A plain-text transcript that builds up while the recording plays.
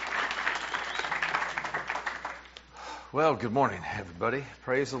Well, good morning, everybody.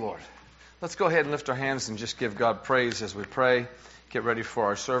 Praise the Lord. Let's go ahead and lift our hands and just give God praise as we pray. Get ready for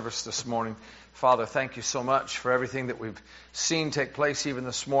our service this morning. Father, thank you so much for everything that we've seen take place even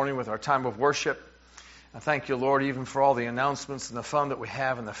this morning with our time of worship. I thank you, Lord, even for all the announcements and the fun that we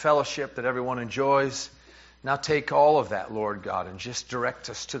have and the fellowship that everyone enjoys. Now take all of that, Lord God, and just direct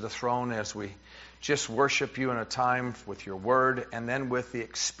us to the throne as we just worship you in a time with your word and then with the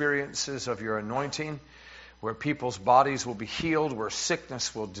experiences of your anointing, where people's bodies will be healed, where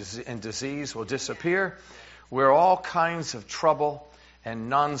sickness and disease will disappear, where all kinds of trouble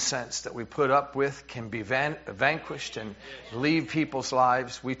and nonsense that we put up with can be vanquished and leave people's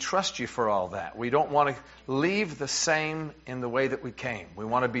lives. We trust you for all that. We don't want to leave the same in the way that we came. We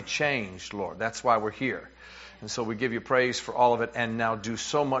want to be changed, Lord. That's why we're here. And so we give you praise for all of it and now do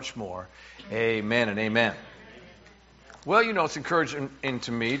so much more. Amen and amen. Well, you know, it's encouraging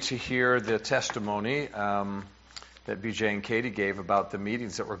to me to hear the testimony that BJ and Katie gave about the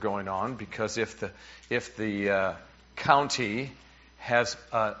meetings that were going on, because if the county has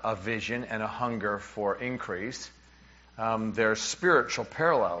a vision and a hunger for increase, there's spiritual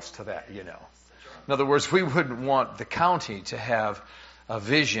parallels to that, you know. In other words, we wouldn't want the county to have a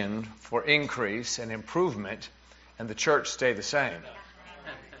vision for increase and improvement and the church stay the same.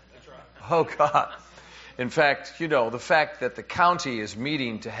 Oh, God. In fact, you know, the fact that the county is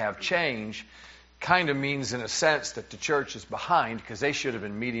meeting to have change kind of means, in a sense, that the church is behind, because they should have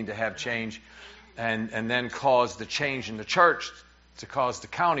been meeting to have change and then cause the change in the church to cause the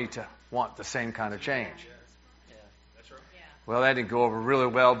county to want the same kind of change. Well, that didn't go over really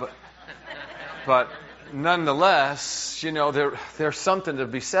well, but nonetheless, you know, there's something to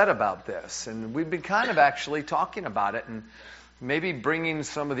be said about this. And we've been kind of actually talking about it, and maybe bringing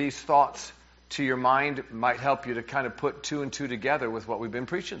some of these thoughts to your mind might help you to kind of put two and two together with what we've been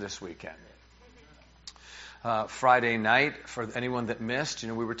preaching this weekend. Friday night, for anyone that missed, you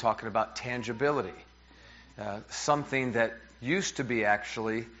know, we were talking about tangibility. Something that used to be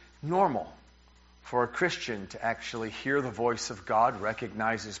actually normal for a Christian to actually hear the voice of God,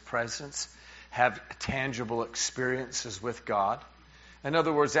 recognize His presence, have tangible experiences with God. In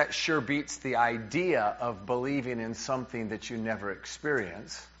other words, that sure beats the idea of believing in something that you never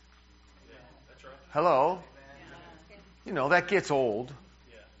experience. Hello? You know, that gets old.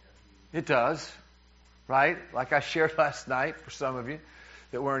 It does. Right? Like I shared last night for some of you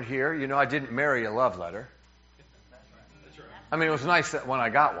that weren't here. You know, I didn't marry a love letter. I mean, it was nice that when I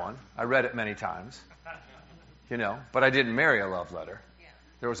got one, I read it many times. You know, but I didn't marry a love letter.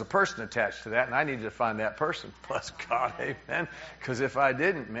 There was a person attached to that, and I needed to find that person. Bless God, amen. Because if I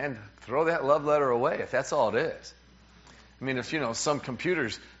didn't, man, throw that love letter away if that's all it is. I mean, if, you know, some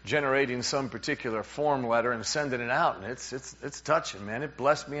computer's generating some particular form letter and sending it out, and it's touching, man. It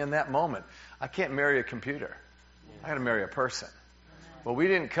blessed me in that moment. I can't marry a computer. I got to marry a person. Well, we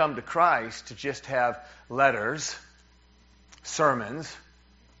didn't come to Christ to just have letters, sermons,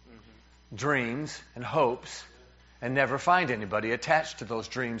 dreams, and hopes, and never find anybody attached to those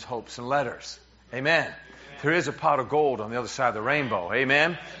dreams, hopes, and letters. Amen. There is a pot of gold on the other side of the rainbow.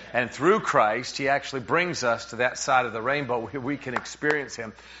 Amen. And through Christ, He actually brings us to that side of the rainbow where we can experience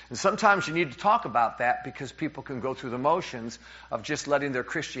Him. And sometimes you need to talk about that, because people can go through the motions of just letting their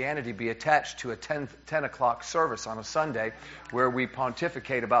Christianity be attached to a 10 o'clock service on a Sunday where we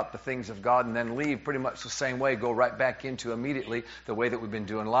pontificate about the things of God and then leave pretty much the same way, go right back into immediately the way that we've been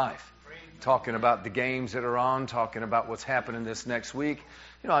doing life. Talking about the games that are on, talking about what's happening this next week.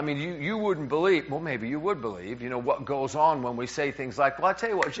 You know, I mean, you wouldn't believe, well, maybe you would believe, you know, what goes on when we say things like, well, I tell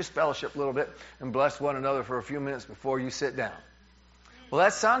you what, just fellowship a little bit and bless one another for a few minutes before you sit down. Well,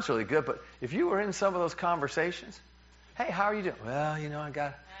 that sounds really good, but if you were in some of those conversations, hey, how are you doing? Well, you know, I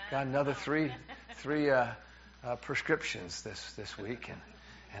got another three prescriptions this week,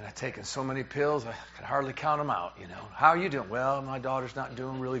 and I've taken so many pills, I can hardly count them out, you know. How are you doing? Well, my daughter's not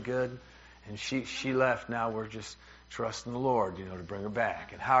doing really good. And she left. Now we're just trusting the Lord, you know, to bring her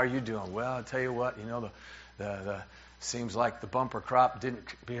back. And how are you doing? Well, I'll tell you what, you know, the seems like the bumper crop didn't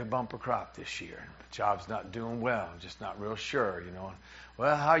be a bumper crop this year. The job's not doing well. I'm just not real sure, you know.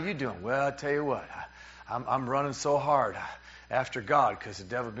 Well, how are you doing? Well, I'll tell you what, I'm running so hard after God because the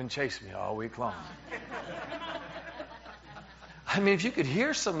devil's been chasing me all week long. I mean, if you could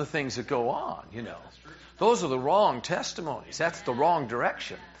hear some of the things that go on, you know, those are the wrong testimonies. That's the wrong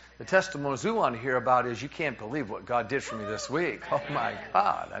direction. The testimonies we want to hear about is, you can't believe what God did for me this week. Oh, my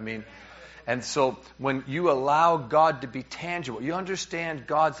God. I mean, and so when you allow God to be tangible, you understand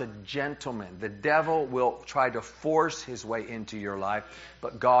God's a gentleman. The devil will try to force his way into your life,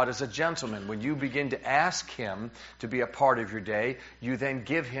 but God is a gentleman. When you begin to ask Him to be a part of your day, you then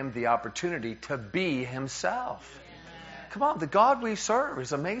give Him the opportunity to be Himself. Come on, the God we serve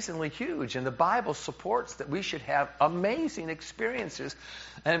is amazingly huge, and the Bible supports that we should have amazing experiences.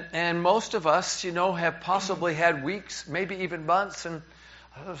 And most of us, have possibly had weeks, maybe even months, and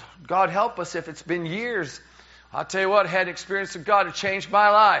God help us if it's been years. I'll tell you what, had experience of God to change my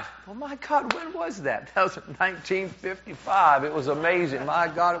life. Well, my God, when was that? That was in 1955. It was amazing. My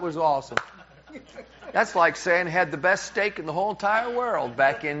God, it was awesome. That's like saying I had the best steak in the whole entire world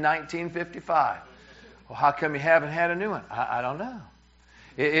back in 1955. Well, how come you haven't had a new one? I don't know.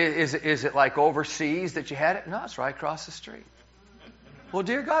 Is it like overseas that you had it? No, it's right across the street. Well,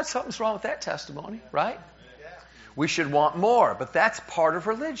 dear God, something's wrong with that testimony, right? We should want more, but that's part of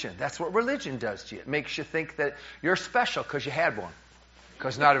religion. That's what religion does to you. It makes you think that you're special because you had one,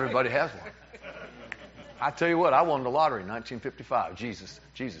 because not everybody has one. I tell you what, I won the lottery in 1955.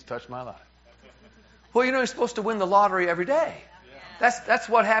 Jesus touched my life. Well, you're supposed to win the lottery every day. That's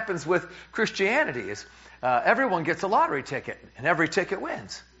what happens with Christianity is everyone gets a lottery ticket, and every ticket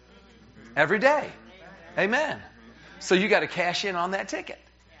wins. Every day. Amen. So you got to cash in on that ticket.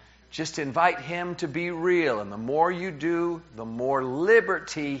 Just invite Him to be real. And the more you do, the more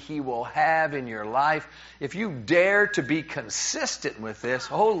liberty He will have in your life. If you dare to be consistent with this,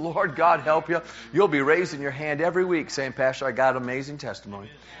 oh Lord God help you, you'll be raising your hand every week saying, Pastor, I got an amazing testimony.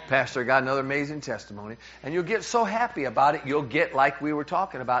 Pastor, I got another amazing testimony. And you'll get so happy about it, you'll get, like we were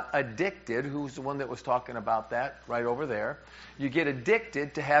talking about, addicted. Who's the one that was talking about that right over there? You get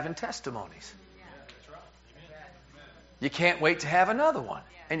addicted to having testimonies. You can't wait to have another one.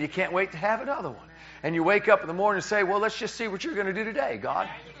 And you can't wait to have another one. And you wake up in the morning and say, well, let's just see what you're going to do today, God.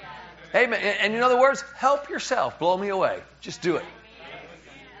 Amen. And in other words, help yourself. Blow me away. Just do it.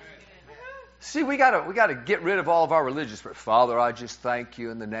 See, we gotta get rid of all of our religious. Father, I just thank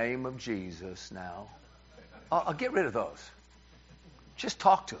you in the name of Jesus now. I'll get rid of those. Just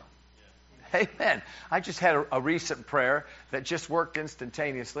talk to Him. Amen. I just had a recent prayer that just worked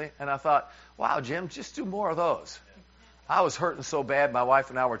instantaneously. And I thought, wow, Jim, just do more of those. I was hurting so bad. My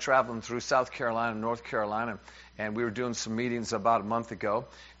wife and I were traveling through South Carolina and North Carolina, and we were doing some meetings about a month ago.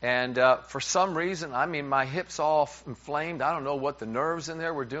 And for some reason, my hips all inflamed. I don't know what the nerves in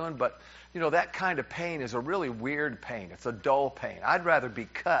there were doing, but that kind of pain is a really weird pain. It's a dull pain. I'd rather be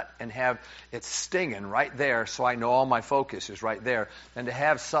cut and have it stinging right there so I know all my focus is right there than to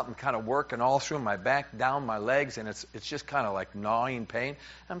have something kind of working all through my back, down my legs, and it's just kind of like gnawing pain.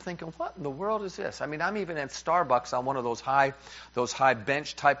 I'm thinking, what in the world is this? I'm even at Starbucks on one of those high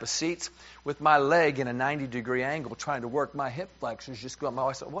bench type of seats with my leg in a 90-degree angle trying to work my hip flexors. Just going. My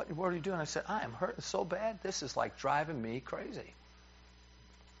wife said, what are you doing? I said, I am hurting so bad. This is like driving me crazy.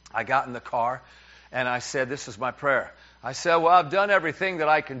 I got in the car, and I said, this is my prayer. I said, well, I've done everything that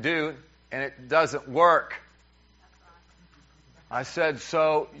I can do, and it doesn't work. I said,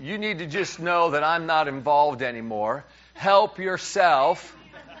 so you need to just know that I'm not involved anymore. Help yourself.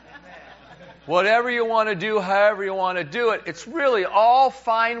 Whatever you want to do, however you want to do it, it's really all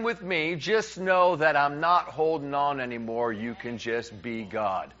fine with me. Just know that I'm not holding on anymore. You can just be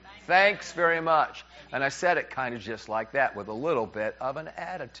God. Thanks very much. And I said it kind of just like that with a little bit of an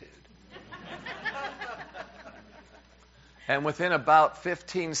attitude. And within about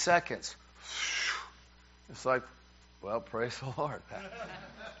 15 seconds, it's like, well, praise the Lord.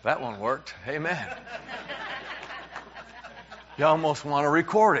 That one worked. Amen. You almost want to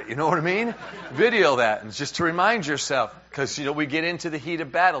record it. You know what I mean? Video that. And just to remind yourself. Because, we get into the heat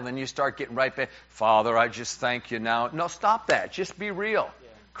of battle. Then you start getting right back. Father, I just thank you now. No, stop that. Just be real.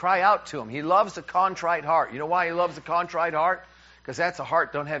 Cry out to Him. He loves a contrite heart. You know why He loves a contrite heart? Because that's a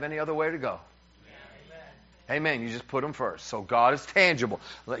heart don't have any other way to go. Amen. You just put Him first. So God is tangible.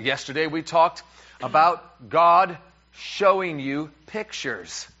 Yesterday we talked about God showing you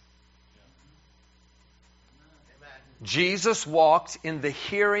pictures. Jesus walked in the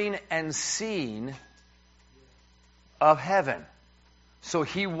hearing and seeing of heaven. So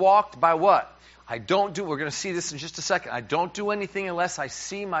He walked by what? We're going to see this in just a second. I don't do anything unless I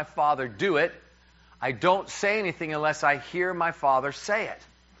see my Father do it. I don't say anything unless I hear my Father say it.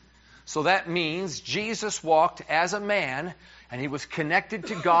 So that means Jesus walked as a man, and He was connected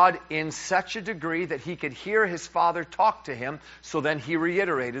to God in such a degree that He could hear His Father talk to Him, so then He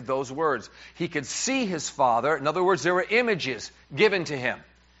reiterated those words. He could see His Father. In other words, there were images given to Him.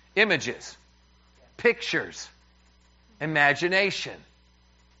 Images. Pictures. Imagination.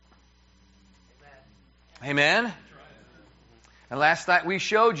 Amen? And last night we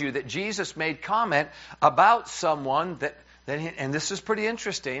showed you that Jesus made comment about someone that and this is pretty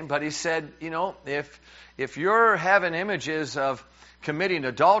interesting, but He said, if you're having images of committing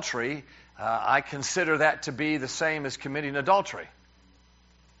adultery, I consider that to be the same as committing adultery.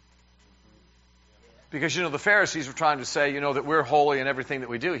 Because, the Pharisees were trying to say, that we're holy in everything that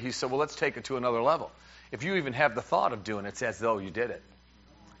we do. He said, well, let's take it to another level. If you even have the thought of doing it, it's as though you did it.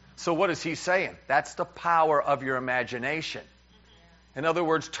 So what is he saying? That's the power of your imagination. In other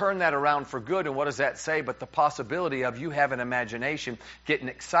words, turn that around for good. And what does that say? But the possibility of you having imagination, getting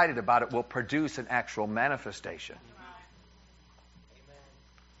excited about it, will produce an actual manifestation.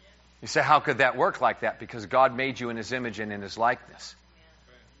 You say, how could that work like that? Because God made you in His image and in His likeness.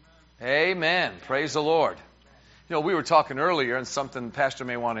 Amen. Praise the Lord. We were talking earlier, and something the pastor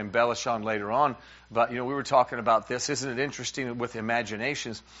may want to embellish on later on, but, we were talking about this. Isn't it interesting with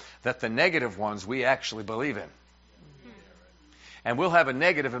imaginations that the negative ones we actually believe in? And we'll have a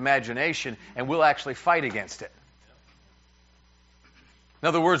negative imagination, and we'll actually fight against it. In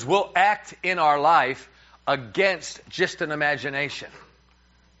other words, we'll act in our life against just an imagination.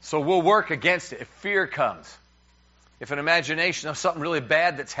 So we'll work against it if fear comes. If an imagination of something really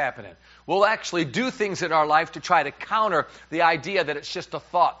bad that's happening, we'll actually do things in our life to try to counter the idea that it's just a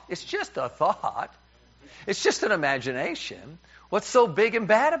thought. It's just a thought. It's just an imagination. What's so big and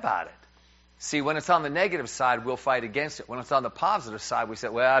bad about it? See, when it's on the negative side, we'll fight against it. When it's on the positive side, we say,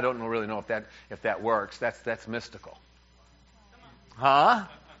 well, I don't really know if that works. That's mystical. Huh?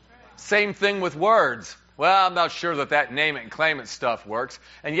 Same thing with words. Well, I'm not sure that name it and claim it stuff works.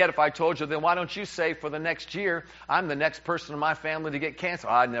 And yet if I told you, then why don't you say for the next year, I'm the next person in my family to get cancer?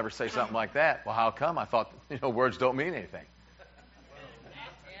 I'd never say something like that. Well, how come? I thought, words don't mean anything.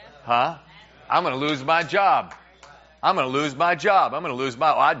 Huh? I'm going to lose my job. I'm going to lose my job. I'm going to lose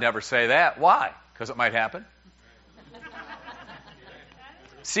my... I'd never say that. Why? Because it might happen.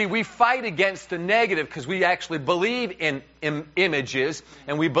 See, we fight against the negative because we actually believe in images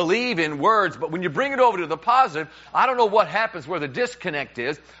and we believe in words. But when you bring it over to the positive, I don't know what happens where the disconnect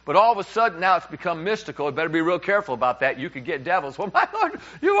is, but all of a sudden now it's become mystical. You better be real careful about that. You could get devils. Well, my Lord,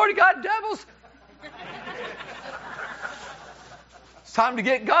 you've already got devils. It's time to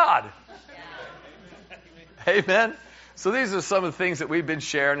get God. Amen. So these are some of the things that we've been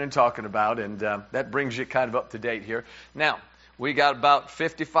sharing and talking about, and that brings you kind of up to date here. Now, we got about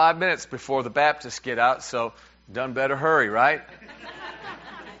 55 minutes before the Baptists get out, so done better hurry, right?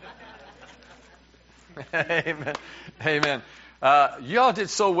 Amen. Amen. Y'all did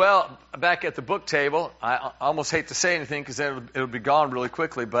so well back at the book table. I almost hate to say anything because it'll be gone really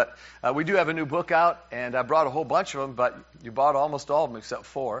quickly, but we do have a new book out, and I brought a whole bunch of them, but you bought almost all of them except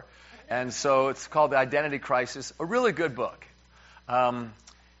 4. And so it's called The Identity Crisis, a really good book.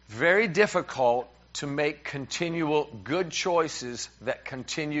 Very difficult to make continual good choices that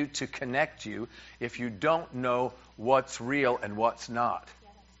continue to connect you if you don't know what's real and what's not.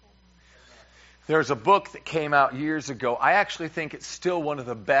 There's a book that came out years ago. I actually think it's still one of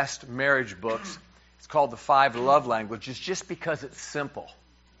the best marriage books. It's called The 5 Love Languages, just because it's simple.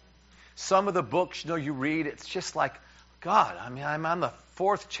 Some of the books, you read, it's just like, God, I'm on the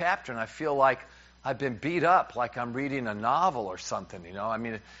 4th chapter and I feel like I've been beat up, like I'm reading a novel or something,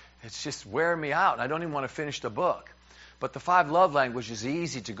 It's just wearing me out. I don't even want to finish the book. But the 5 Love Languages is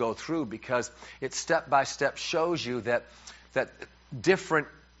easy to go through because it step by step shows you that different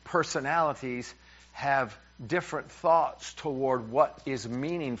personalities have different thoughts toward what is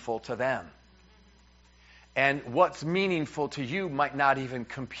meaningful to them. And what's meaningful to you might not even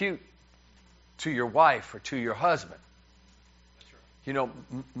compute to your wife or to your husband.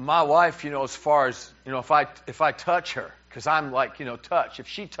 My wife, as far as, if I touch her, because I'm like, touch. If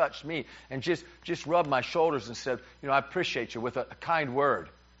she touched me and just rubbed my shoulders and said, I appreciate you with a kind word,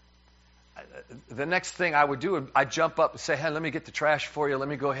 the next thing I would do, I'd jump up and say, hey, let me get the trash for you. Let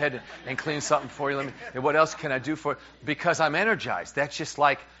me go ahead and clean something for you. And what else can I do for you? Because I'm energized. That's just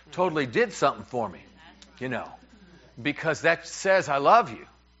like totally did something for me, because that says I love you,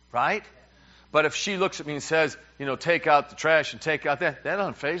 right? But if she looks at me and says, take out the trash and take out that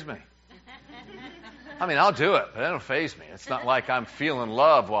doesn't faze me. I'll do it, but that don't faze me. It's not like I'm feeling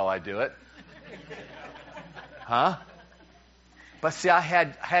love while I do it. Huh? But see, I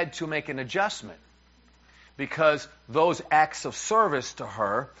had to make an adjustment because those acts of service to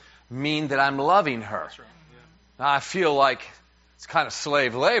her mean that I'm loving her. Right. Yeah. Now, I feel like it's kind of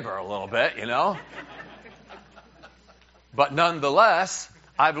slave labor a little bit, But nonetheless,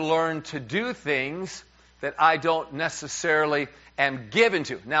 I've learned to do things that I don't necessarily am given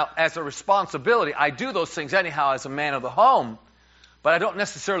to. Now, as a responsibility, I do those things anyhow as a man of the home, but I don't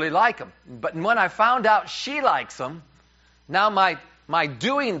necessarily like them. But when I found out she likes them, now my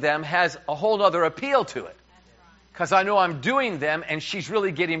doing them has a whole other appeal to it. Because I know I'm doing them and she's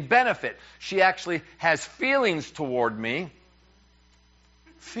really getting benefit. She actually has feelings toward me.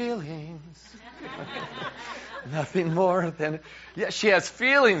 Feelings. Nothing more than, yeah, she has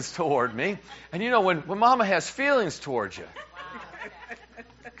feelings toward me. And when Mama has feelings towards you,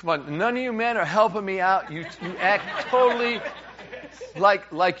 come on, none of you men are helping me out. You act totally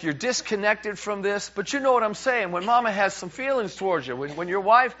like you're disconnected from this. But you know what I'm saying. When Mama has some feelings towards you, when your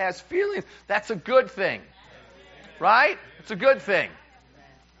wife has feelings, that's a good thing. Right? It's a good thing.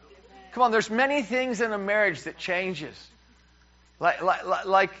 Come on, there's many things in a marriage that changes.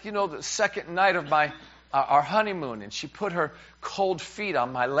 Like the second night of our honeymoon, and she put her cold feet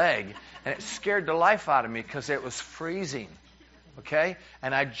on my leg, and it scared the life out of me because it was freezing. Okay?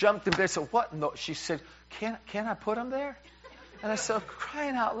 And I jumped in bed and said, what? No. She said, can I put them there? And I said,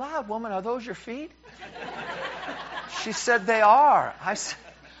 crying out loud, woman, are those your feet? She said, they are.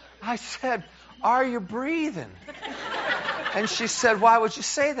 I said, are you breathing? And she said, why would you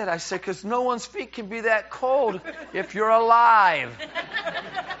say that? I said, because no one's feet can be that cold if you're alive.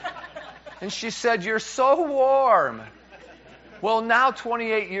 And she said, you're so warm. Well, now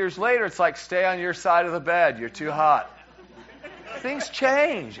 28 years later, it's like, stay on your side of the bed. You're too hot. Things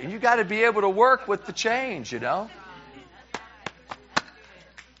change, and you got to be able to work with the change, I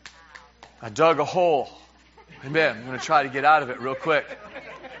dug a hole. Amen. I'm going to try to get out of it real quick.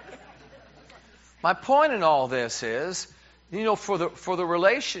 My point in all this is, for the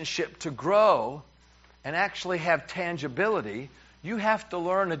relationship to grow and actually have tangibility, you have to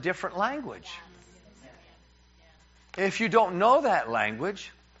learn a different language. If you don't know that language,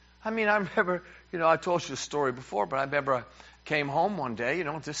 I remember, I told you the story before, but I remember I came home one day,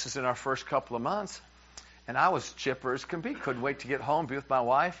 this is in our first couple of months, and I was chipper as can be. Couldn't wait to get home, be with my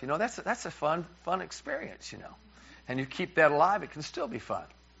wife. That's a fun experience, And you keep that alive, it can still be fun.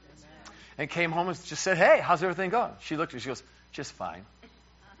 And came home and just said, hey, how's everything going? She looked at me, she goes, just fine.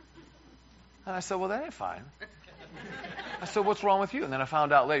 And I said, well, that ain't fine. I said, what's wrong with you? And then I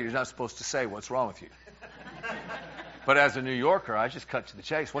found out later, you're not supposed to say what's wrong with you. But as a New Yorker, I just cut to the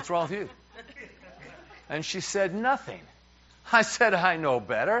chase. What's wrong with you? And she said, nothing. I said, I know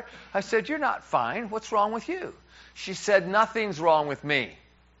better. I said, you're not fine. What's wrong with you? She said, nothing's wrong with me.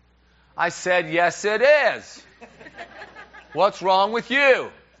 I said, yes, it is. What's wrong with you?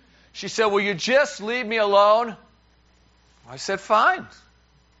 She said, will you just leave me alone? I said, fine.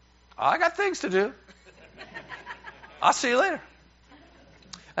 I got things to do. I'll see you later.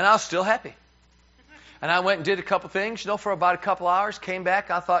 And I was still happy. And I went and did a couple things, for about a couple hours. Came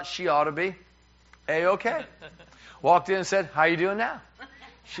back. I thought she ought to be A-okay. Walked in and said, how you doing now?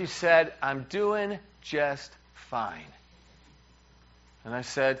 She said, I'm doing just fine. And I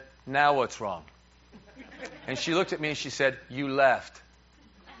said, now what's wrong? And she looked at me and she said, you left.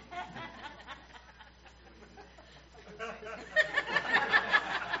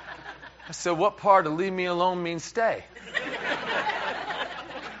 I said, what part of leave me alone means stay?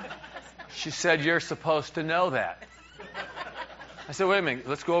 She said, you're supposed to know that. I said, wait a minute,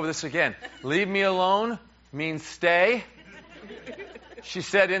 let's go over this again. Leave me alone means stay? She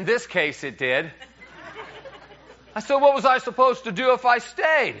said, in this case it did. I said, what was I supposed to do if I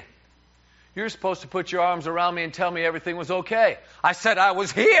stayed? You're supposed to put your arms around me and tell me everything was okay. I said, I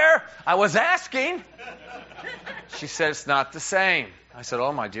was here. I was asking. She said, it's not the same. I said,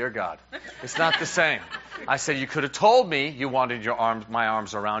 oh, my dear God, it's not the same. I said, you could have told me you wanted my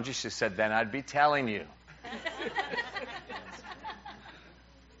arms around you. She said, then I'd be telling you.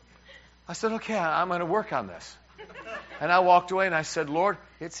 I said, okay, I'm going to work on this. And I walked away and I said, Lord,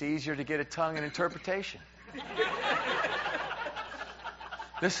 it's easier to get a tongue and interpretation.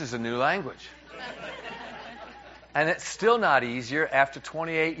 This is a new language. And it's still not easier after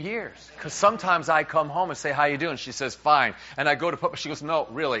 28 years. Because sometimes I come home and say, how you doing? She says, fine. And I go to put, she goes, no,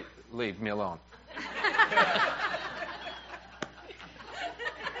 really, leave me alone.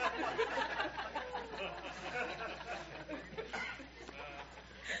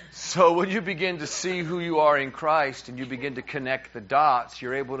 So when you begin to see who you are in Christ and you begin to connect the dots,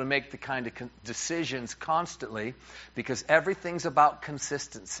 you're able to make the kind of decisions constantly because everything's about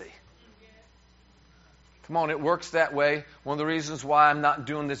consistency. Come on, it works that way. One of the reasons why I'm not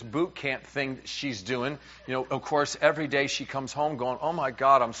doing this boot camp thing that she's doing, of course, every day she comes home going, oh my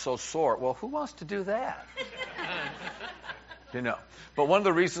God, I'm so sore. Well, who wants to do that? But one of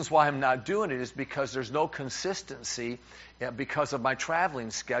the reasons why I'm not doing it is because there's no consistency because of my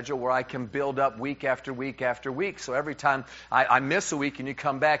traveling schedule where I can build up week after week after week. So every time I miss a week and you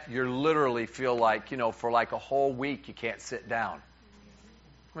come back, you literally feel like, for like a whole week you can't sit down.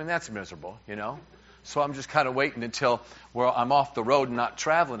 That's miserable, So I'm just kind of waiting until I'm off the road and not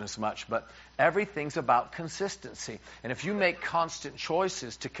traveling as much. But everything's about consistency. And if you make constant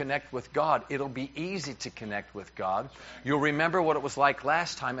choices to connect with God, it'll be easy to connect with God. You'll remember what it was like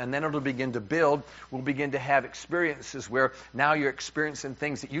last time, and then it'll begin to build. We'll begin to have experiences where now you're experiencing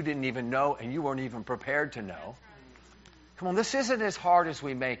things that you didn't even know and you weren't even prepared to know. Come on, this isn't as hard as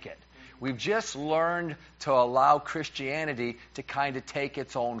we make it. We've just learned to allow Christianity to kind of take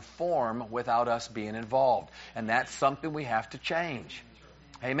its own form without us being involved. And that's something we have to change.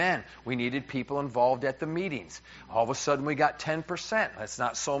 Amen. We needed people involved at the meetings. All of a sudden we got 10%. That's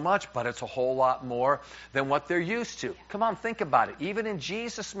not so much, but it's a whole lot more than what they're used to. Come on, think about it. Even in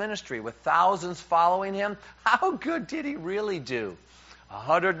Jesus' ministry with thousands following him, how good did he really do?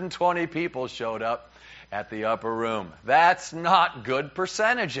 120 people showed up at the upper room. That's not good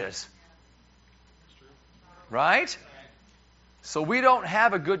percentages. Right? So we don't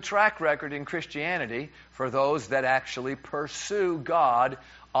have a good track record in Christianity for those that actually pursue God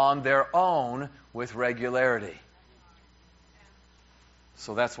on their own with regularity.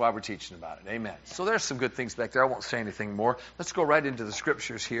 So that's why we're teaching about it. Amen. So there's some good things back there. I won't say anything more. Let's go right into the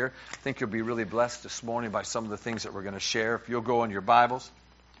scriptures here. I think you'll be really blessed this morning by some of the things that we're going to share. If you'll go in your Bibles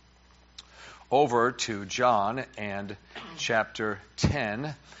over to John and chapter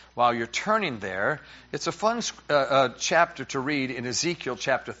 10. While you're turning there, it's a fun chapter to read in Ezekiel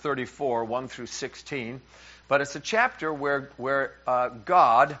chapter 34, 1 through 16. But it's a chapter where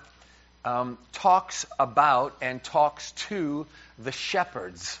God talks about and talks to the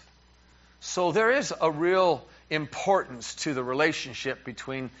shepherds. So there is a real importance to the relationship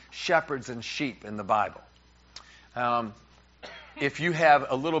between shepherds and sheep in the Bible. If you have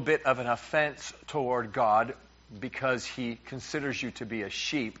a little bit of an offense toward God because he considers you to be a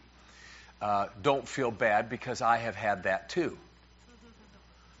sheep, don't feel bad, because I have had that too.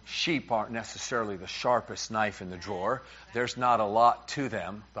 Sheep aren't necessarily the sharpest knife in the drawer. There's not a lot to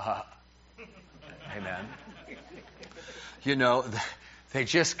them. Amen. You know, they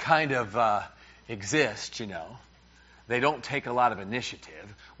just kind of exist, you know. They don't take a lot of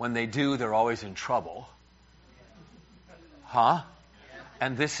initiative. When they do, they're always in trouble. Huh?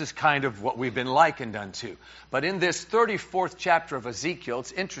 And this is kind of what we've been likened unto. But in this 34th chapter of Ezekiel,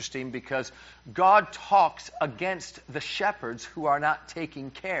 it's interesting because God talks against the shepherds who are not taking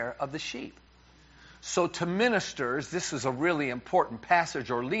care of the sheep. So to ministers, this is a really important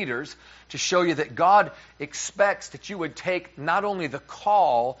passage, or leaders, to show you that God expects that you would take not only the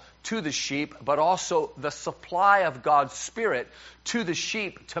call to the sheep, but also the supply of God's Spirit to the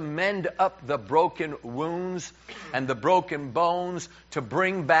sheep to mend up the broken wounds and the broken bones, to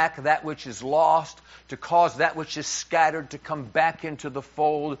bring back that which is lost, to cause that which is scattered to come back into the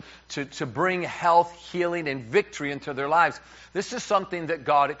fold, to bring health, healing, and victory into their lives. This is something that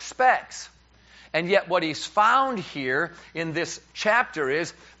God expects. And yet what he's found here in this chapter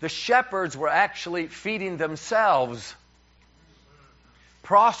is the shepherds were actually feeding themselves,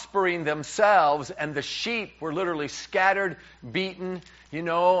 prospering themselves, and the sheep were literally scattered, beaten. You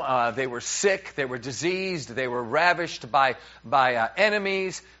know, they were sick, they were diseased, they were ravished by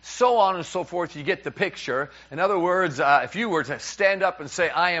enemies, so on and so forth. You get the picture. In other words, if you were to stand up and say,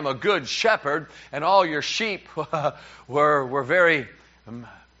 I am a good shepherd, and all your sheep were very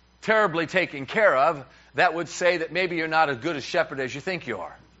terribly taken care of, that would say that maybe you're not as good a shepherd as you think you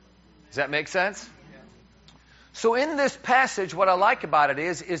are. Does that make sense? So in this passage, what I like about it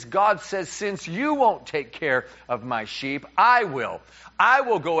is God says, since you won't take care of my sheep, I will. I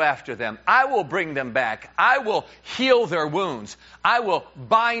will go after them. I will bring them back. I will heal their wounds. I will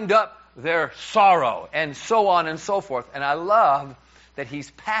bind up their sorrow, and so on and so forth. And I love that he's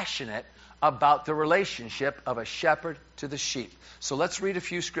passionate about the relationship of a shepherd to the sheep. So let's read a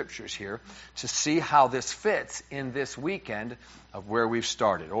few scriptures here to see how this fits in this weekend of where we've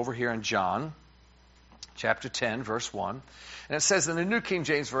started. Over here in John chapter 10, verse 1. And it says in the New King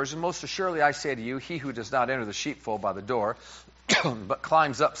James Version, most assuredly I say to you, he who does not enter the sheepfold by the door, but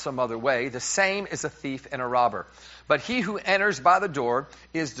climbs up some other way, the same is a thief and a robber. But he who enters by the door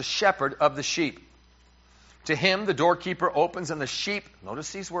is the shepherd of the sheep. To him the doorkeeper opens, and the sheep,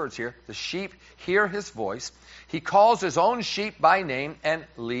 notice these words here, the sheep hear his voice. He calls his own sheep by name and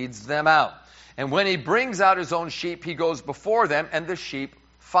leads them out. And when he brings out his own sheep, he goes before them, and the sheep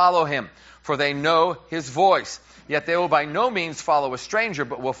follow him, for they know his voice. Yet they will by no means follow a stranger,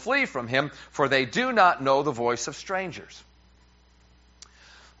 but will flee from him, for they do not know the voice of strangers.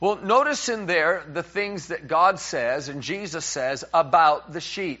 Well, notice in there the things that God says and Jesus says about the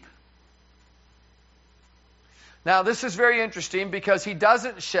sheep. Now, this is very interesting because he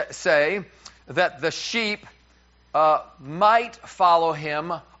doesn't say that the sheep might follow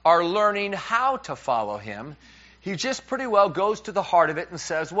him are learning how to follow him, he just pretty well goes to the heart of it and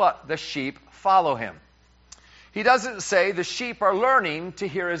says what? The sheep follow him. He doesn't say the sheep are learning to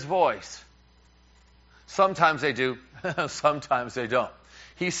hear his voice. Sometimes they do, sometimes they don't.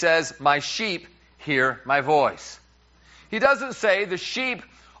 He says, my sheep hear my voice. He doesn't say the sheep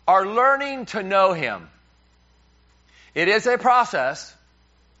are learning to know him. It is a process.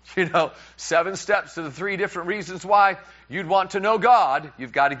 7 steps to the 3 different reasons why you'd want to know God.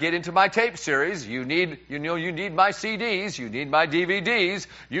 You've got to get into my tape series. You need my CDs. You need my DVDs.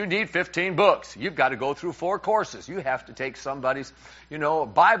 You need 15 books. You've got to go through 4 courses. You have to take somebody's,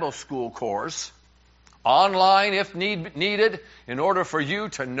 Bible school course, online if needed, in order for you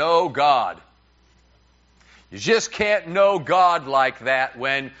to know God. You just can't know God like that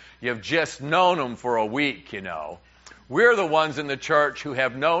when you've just known him for a week, We're the ones in the church who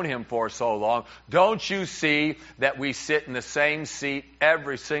have known him for so long. Don't you see that we sit in the same seat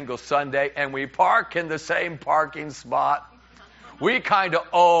every single Sunday and we park in the same parking spot? We kind of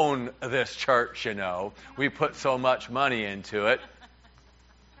own this church, We put so much money into it.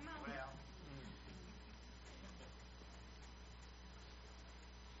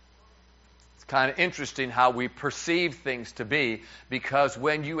 Kind of interesting how we perceive things to be, because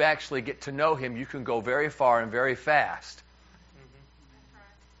when you actually get to know him, you can go very far and very fast.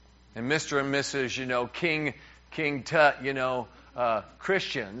 And Mr. and Mrs. King Tut,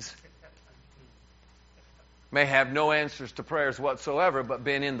 Christians may have no answers to prayers whatsoever, but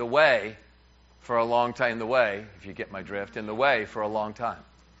been in the way for a long time. In the way, if you get my drift, in the way for a long time.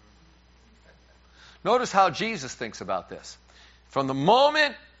 Notice how Jesus thinks about this. From the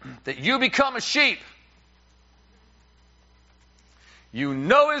moment that you become a sheep, you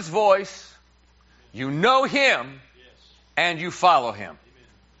know his voice, you know him, and you follow him.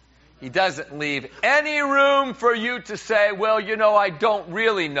 He doesn't leave any room for you to say, well, I don't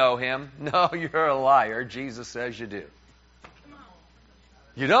really know him. No, you're a liar. Jesus says you do.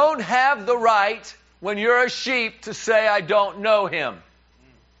 You don't have the right, when you're a sheep, to say, I don't know him.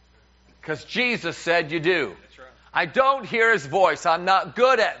 Because Jesus said you do. I don't hear his voice. I'm not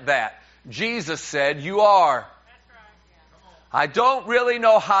good at that. Jesus said, you are. I don't really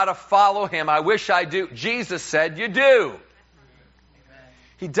know how to follow him. I wish I do. Jesus said, you do.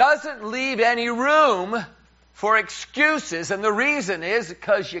 He doesn't leave any room for excuses, and the reason is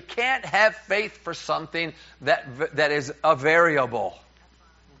because you can't have faith for something that is a variable.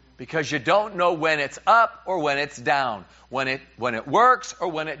 Because you don't know when it's up or when it's down, when it works or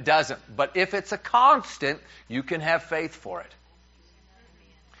when it doesn't. But if it's a constant, you can have faith for it.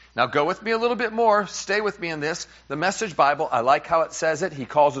 Now go with me a little bit more. Stay with me in this. The Message Bible, I like how it says it. He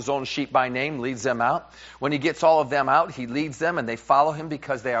calls his own sheep by name, leads them out. When he gets all of them out, he leads them and they follow him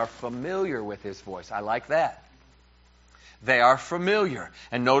because they are familiar with his voice. I like that. They are familiar.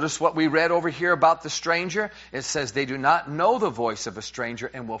 And notice what we read over here about the stranger. It says they do not know the voice of a stranger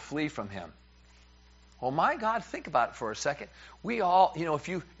and will flee from him. Oh my God, think about it for a second. We all,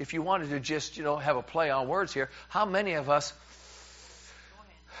 if you wanted to just, have a play on words here, how many of us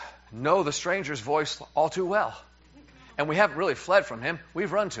know the stranger's voice all too well? And we haven't really fled from him.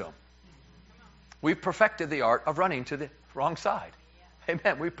 We've run to him. We've perfected the art of running to the wrong side.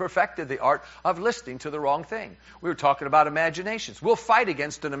 Amen. We perfected the art of listening to the wrong thing. We were talking about imaginations. We'll fight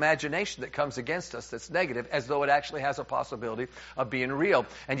against an imagination that comes against us that's negative as though it actually has a possibility of being real.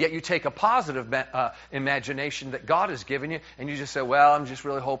 And yet you take a positive imagination that God has given you and you just say, well, I'm just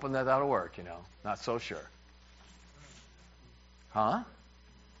really hoping that'll work, Not so sure. Huh?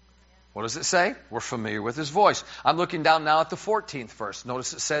 What does it say? We're familiar with his voice. I'm looking down now at the 14th verse.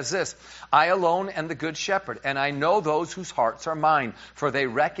 Notice it says this. I alone am the good shepherd, and I know those whose hearts are mine, for they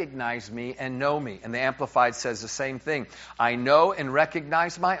recognize me and know me. And the Amplified says the same thing. I know and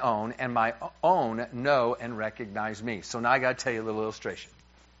recognize my own, and my own know and recognize me. So now I got to tell you a little illustration.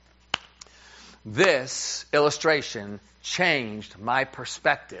 This illustration changed my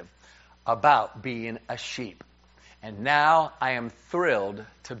perspective about being a sheep. And now I am thrilled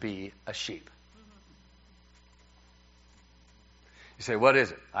to be a sheep. You say, what is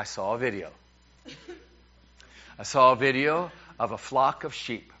it? I saw a video. I saw a video of a flock of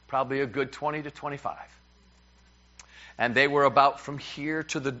sheep, probably a good 20 to 25. And they were about from here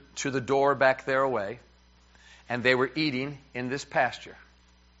to the door back there away. And they were eating in this pasture.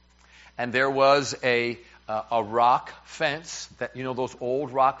 And there was a rock fence, that those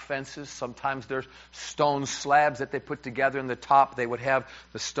old rock fences. Sometimes there's stone slabs that they put together in the top. They would have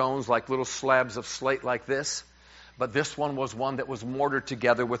the stones like little slabs of slate like this. But this one was one that was mortared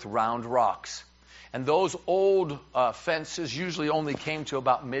together with round rocks. And those old fences usually only came to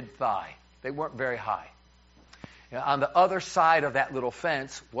about mid-thigh. They weren't very high. On the other side of that little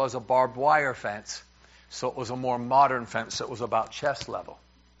fence was a barbed wire fence. So it was a more modern fence. It was about chest level.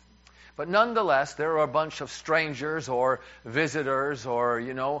 But nonetheless, there were a bunch of strangers or visitors or,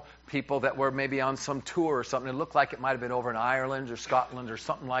 people that were maybe on some tour or something. It looked like it might have been over in Ireland or Scotland or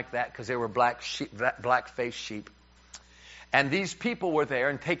something like that because they were black-faced sheep. And these people were there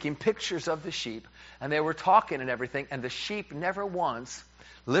and taking pictures of the sheep. And they were talking and everything. And the sheep never once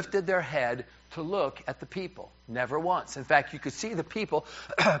lifted their head to look at the people. Never once. In fact, you could see the people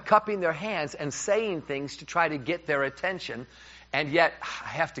cupping their hands and saying things to try to get their attention. And yet, I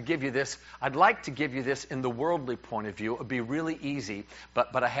have to give you this. I'd like to give you this in the worldly point of view. It would be really easy,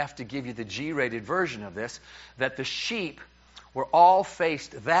 but I have to give you the G-rated version of this, that the sheep were all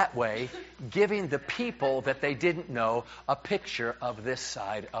faced that way, giving the people that they didn't know a picture of this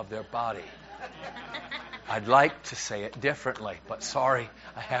side of their body. I'd like to say it differently, but sorry,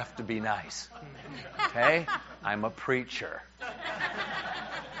 I have to be nice. Okay? I'm a preacher.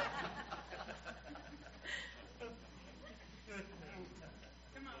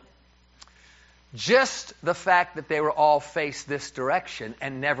 Just the fact that they were all faced this direction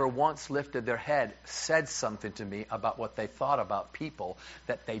and never once lifted their head said something to me about what they thought about people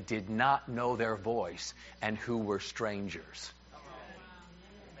that they did not know their voice and who were strangers.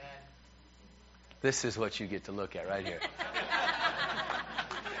 This is what you get to look at right here.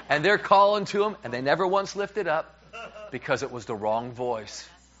 And they're calling to them, and they never once lifted up because it was the wrong voice.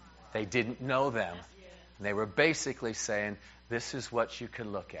 They didn't know them. And they were basically saying, this is what you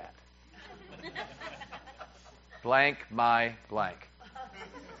can look at. Blank my blank.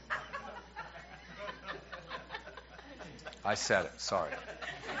 I said it, sorry.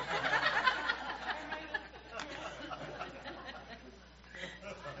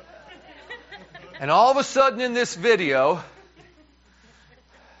 And all of a sudden in this video,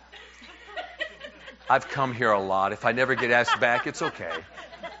 I've come here a lot. If I never get asked back, it's okay.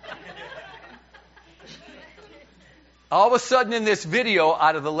 All of a sudden in this video,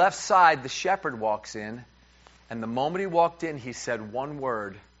 out of the left side, the shepherd walks in. And the moment he walked in, he said one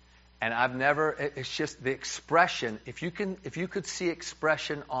word. And it's just the expression. If you could see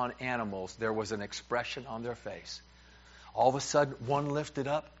expression on animals, there was an expression on their face. All of a sudden, one lifted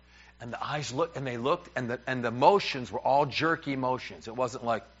up, and the eyes looked, and they looked, and the motions were all jerky motions. It wasn't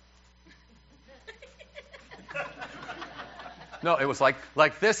like... No, it was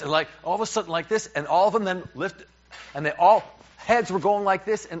like this, and like all of a sudden like this, and all of them then lifted. And they all, heads were going like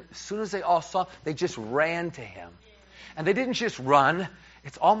this, and as soon as they all saw, they just ran to him. And they didn't just run.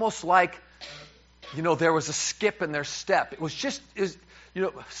 It's almost like, there was a skip in their step. It was just,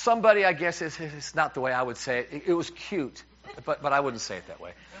 somebody, I guess, it's not the way I would say it. It was cute, but I wouldn't say it that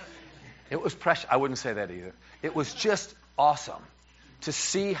way. It was precious. I wouldn't say that either. It was just awesome to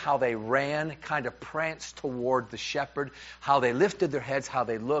see how they ran, kind of pranced toward the shepherd, how they lifted their heads, how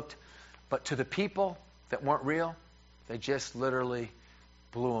they looked. But to the people that weren't real, they just literally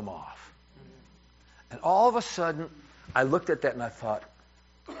blew them off. And all of a sudden, I looked at that and I thought,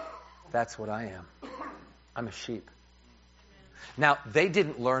 that's what I am. I'm a sheep. Now, they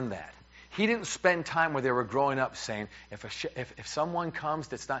didn't learn that. He didn't spend time where they were growing up saying, if someone comes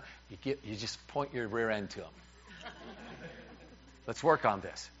that's not, you just point your rear end to them. Let's work on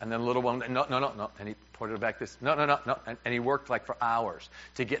this. And then the little one, no. And he pointed it back this, no. And he worked like for hours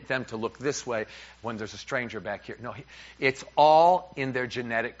to get them to look this way when there's a stranger back here. No, it's all in their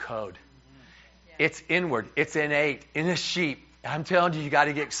genetic code. It's inward. It's innate in a sheep. I'm telling you, you got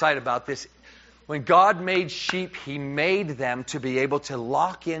to get excited about this. When God made sheep, He made them to be able to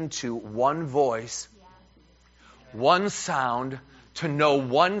lock into one voice, one sound, to know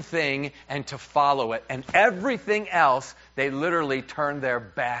one thing and to follow it. And everything else, they literally turned their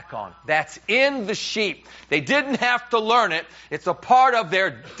back on. That's in the sheep. They didn't have to learn it. It's a part of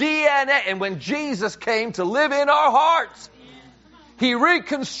their DNA. And when Jesus came to live in our hearts, He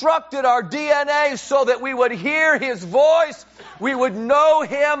reconstructed our DNA so that we would hear His voice, we would know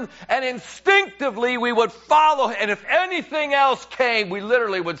Him, and instinctively we would follow Him. And if anything else came, we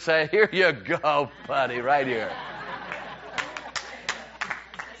literally would say, here you go, buddy, right here.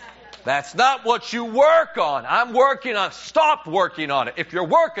 That's not what you work on. I'm working on. Stop working on it. If you're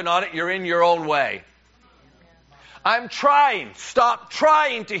working on it, you're in your own way. I'm trying. Stop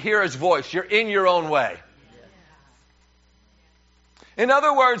trying to hear His voice. You're in your own way. In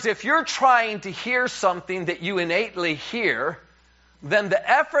other words, if you're trying to hear something that you innately hear, then the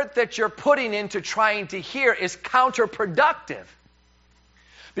effort that you're putting into trying to hear is counterproductive.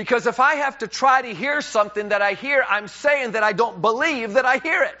 Because if I have to try to hear something that I hear, I'm saying that I don't believe that I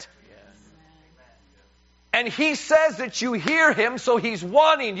hear it. And he says that you hear him, so he's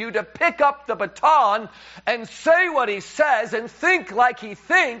wanting you to pick up the baton and say what he says and think like he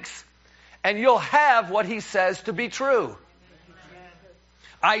thinks, and you'll have what he says to be true.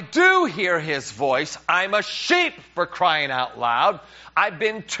 I do hear his voice. I'm a sheep, for crying out loud. I've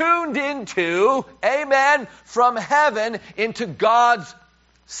been tuned into, amen, from heaven into God's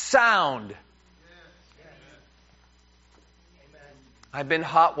sound. I've been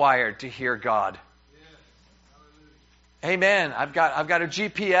hot-wired to hear God. Amen. I've got a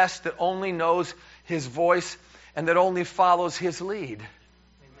GPS that only knows his voice and that only follows his lead.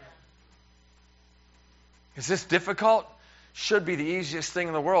 Is this difficult? Should be the easiest thing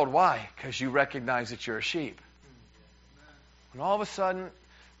in the world. Why? Because you recognize that you're a sheep. And all of a sudden,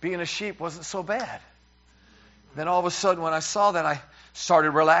 being a sheep wasn't so bad. Then all of a sudden, when I saw that, I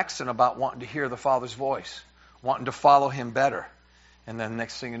started relaxing about wanting to hear the Father's voice, wanting to follow him better. And then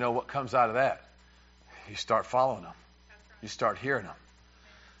next thing you know, what comes out of that? You start following him. You start hearing him.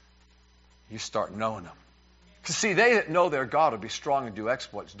 You start knowing him. Because see, they that know their God will be strong and do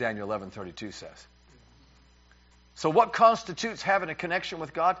exploits, Daniel 11:32 says. So what constitutes having a connection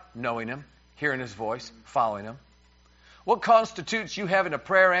with God? Knowing him, hearing his voice, following him. What constitutes you having a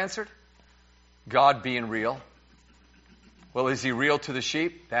prayer answered? God being real. Well, is he real to the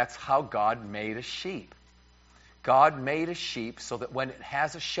sheep? That's how God made a sheep. God made a sheep so that when it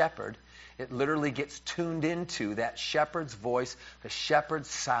has a shepherd, it literally gets tuned into that shepherd's voice, the shepherd's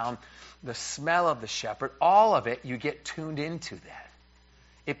sound, the smell of the shepherd, all of it, you get tuned into that.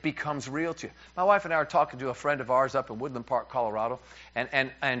 It becomes real to you. My wife and I are talking to a friend of ours up in Woodland Park, Colorado,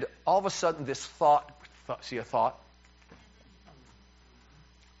 and all of a sudden this thought, see a thought?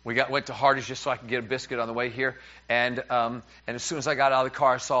 Went to Hardee's just so I could get a biscuit on the way here, and as soon as I got out of the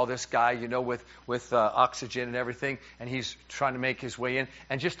car, I saw this guy, with oxygen and everything, and he's trying to make his way in,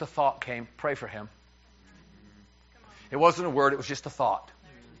 and just a thought came, pray for him. It wasn't a word, it was just a thought,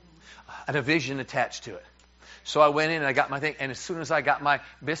 and a vision attached to it. So I went in and I got my thing, and as soon as I got my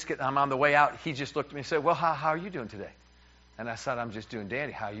biscuit, I'm on the way out, he just looked at me and said, well, how are you doing today? And I said, I'm just doing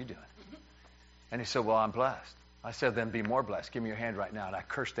dandy. How are you doing? And he said, well, I'm blessed. I said, then be more blessed. Give me your hand right now. And I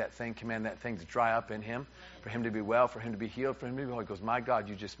cursed that thing, command that thing to dry up in him, for him to be well, for him to be healed, for him to be whole. He goes, my God,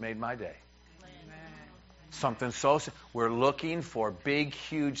 you just made my day. Amen. Something so, we're looking for big,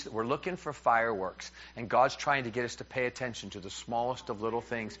 huge, we're looking for fireworks. And God's trying to get us to pay attention to the smallest of little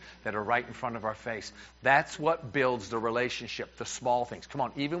things that are right in front of our face. That's what builds the relationship, the small things. Come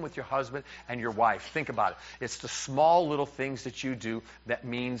on, even with your husband and your wife, think about it. It's the small little things that you do that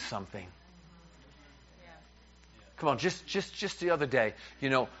mean something. Come on, just the other day,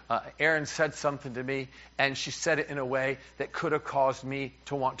 Erin said something to me, and she said it in a way that could have caused me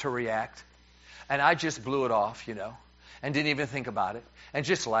to want to react. And I just blew it off, and didn't even think about it, and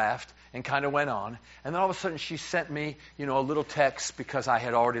just laughed and kind of went on. And then all of a sudden she sent me, a little text because I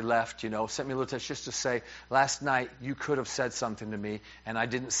had already left, sent me a little text just to say, last night you could have said something to me, and I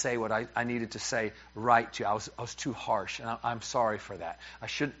didn't say what I needed to say right to you. I was too harsh, and I'm sorry for that.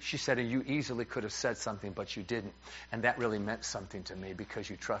 She said, and you easily could have said something, but you didn't. And that really meant something to me because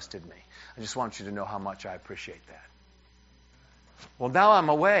you trusted me. I just want you to know how much I appreciate that. Well, now I'm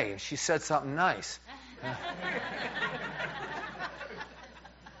away, and she said something nice.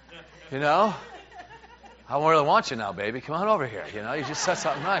 I really want you now, baby. Come on over here. You just said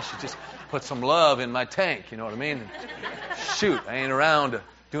something nice. You just put some love in my tank. You know what I mean? And shoot, I ain't around to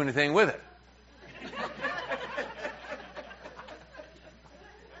do anything with it.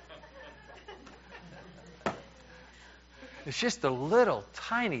 It's just the little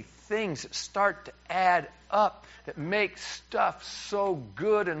tiny things that start to add up that make stuff so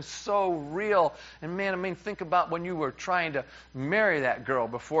good and so real. And man, think about when you were trying to marry that girl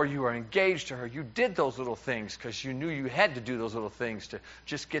before you were engaged to her. You did those little things because you knew you had to do those little things to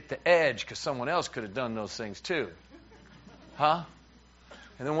just get the edge because someone else could have done those things too. Huh?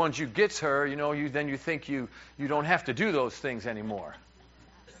 And then once you get her, you think you don't have to do those things anymore.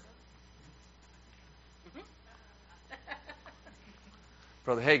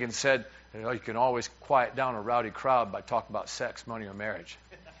 Brother Hagin said, you can always quiet down a rowdy crowd by talking about sex, money, or marriage.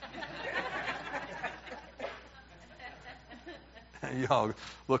 Y'all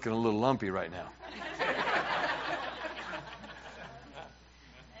looking a little lumpy right now.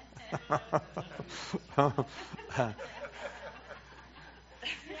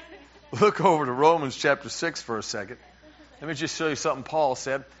 Look over to Romans chapter 6 for a second. Let me just show you something Paul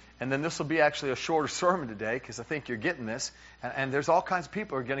said. And then this will be actually a shorter sermon today because I think you're getting this. And there's all kinds of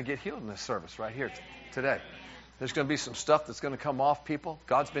people who are going to get healed in this service right here today. There's going to be some stuff that's going to come off people.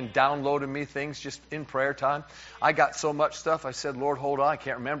 God's been downloading me things just in prayer time. I got so much stuff. I said, Lord, hold on. I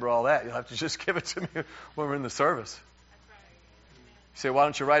can't remember all that. You'll have to just give it to me when we're in the service. You say, why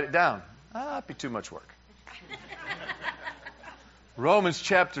don't you write it down? That'd be too much work. Romans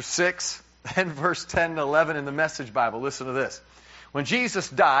chapter 6 and verse 10 and 11 in the Message Bible. Listen to this. When Jesus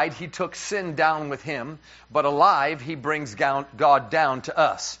died, he took sin down with him, but alive, he brings God down to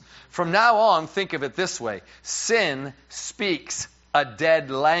us. From now on, think of it this way. Sin speaks a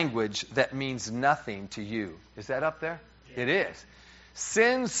dead language that means nothing to you. Is that up there? Yeah. It is.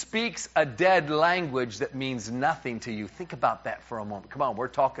 Sin speaks a dead language that means nothing to you. Think about that for a moment. Come on, we're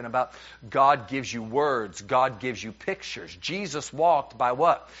talking about God gives you words. God gives you pictures. Jesus walked by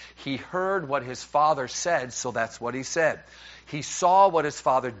what? He heard what his Father said, so that's what he said. He saw what his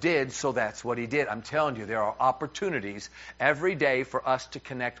Father did, so that's what he did. I'm telling you, there are opportunities every day for us to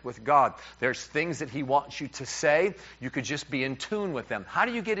connect with God. There's things that he wants you to say. You could just be in tune with them. How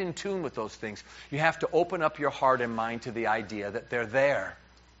do you get in tune with those things? You have to open up your heart and mind to the idea that they're there.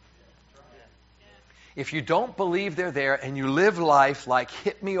 If you don't believe they're there and you live life like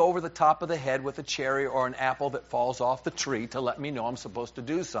hit me over the top of the head with a cherry or an apple that falls off the tree to let me know I'm supposed to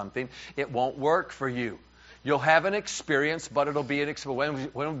do something, it won't work for you. You'll have an experience, but it'll be an experience.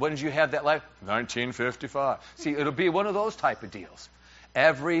 When did you have that life? 1955. See, it'll be one of those type of deals.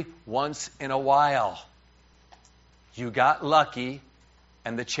 Every once in a while, you got lucky,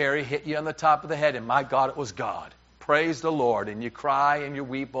 and the cherry hit you on the top of the head, and my God, it was God. Praise the Lord, and you cry and you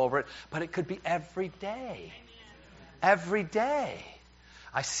weep over it, but it could be every day. Every day.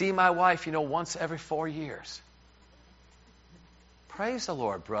 I see my wife, once every 4 years. Praise the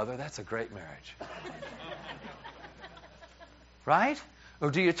Lord, brother. That's a great marriage. Right? Or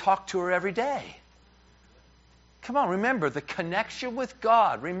do you talk to her every day? Come on, remember, the connection with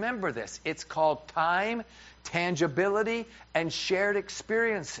God, remember this. It's called time, tangibility, and shared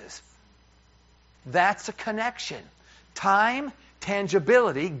experiences. That's a connection. Time,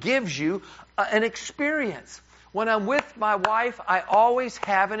 tangibility gives you an experience. When I'm with my wife, I always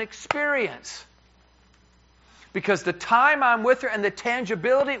have an experience. Because the time I'm with her and the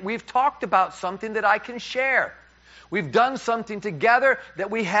tangibility, we've talked about something that I can share. We've done something together that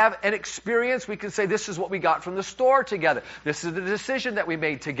we have an experience. We can say, this is what we got from the store together. This is the decision that we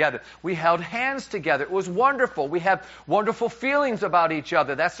made together. We held hands together. It was wonderful. We have wonderful feelings about each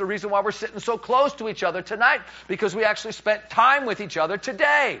other. That's the reason why we're sitting so close to each other tonight, because we actually spent time with each other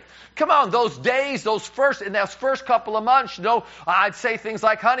today. Come on, those days, in those first couple of months, I'd say things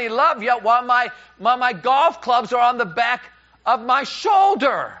like, honey, love you, while my golf clubs are on the back of my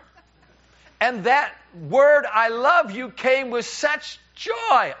shoulder. And that word, I love you, came with such joy.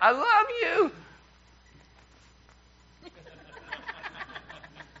 I love you.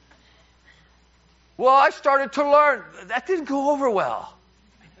 Well, I started to learn. That didn't go over well.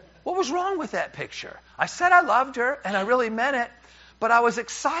 What was wrong with that picture? I said I loved her, and I really meant it, but I was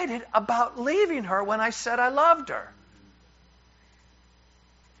excited about leaving her when I said I loved her.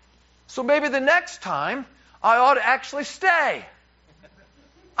 So maybe the next time, I ought to actually stay.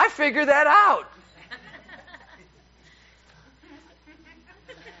 I figured that out.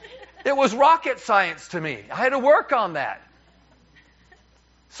 It was rocket science to me. I had to work on that.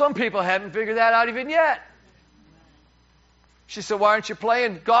 Some people haven't figured that out even yet. She said, why aren't you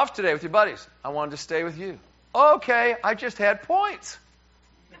playing golf today with your buddies? I wanted to stay with you. Okay, I just had points.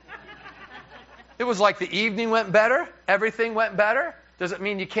 It was like the evening went better. Everything went better. Does it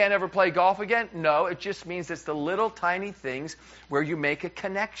mean you can't ever play golf again? No, it just means it's the little tiny things where you make a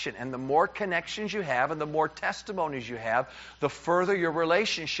connection. And the more connections you have and the more testimonies you have, the further your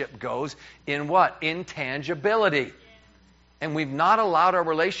relationship goes in what? In tangibility. And we've not allowed our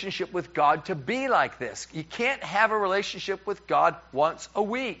relationship with God to be like this. You can't have a relationship with God once a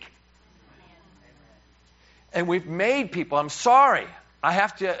week. And we've made people, I'm sorry, I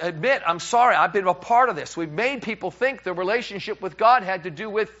have to admit, I'm sorry, I've been a part of this. We've made people think the relationship with God had to do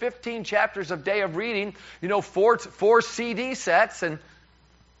with 15 chapters a day of reading, 4 CD sets and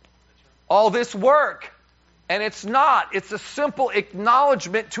all this work. And it's not. It's a simple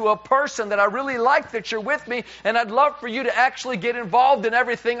acknowledgement to a person that I really like that you're with me, and I'd love for you to actually get involved in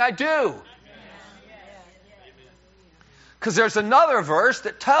everything I do. Because there's another verse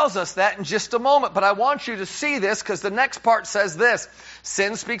that tells us that in just a moment. But I want you to see this because the next part says this.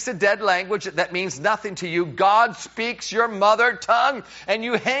 Sin speaks a dead language that means nothing to you. God speaks your mother tongue and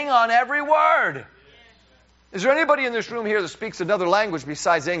you hang on every word. Is there anybody in this room here that speaks another language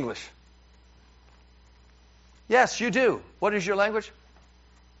besides English? Yes, you do. What is your language?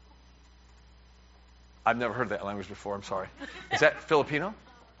 I've never heard that language before. I'm sorry. Is that Filipino?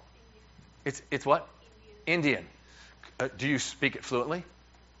 It's what? Indian. Do you speak it fluently?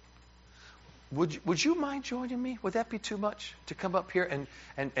 Would you mind joining me? Would that be too much to come up here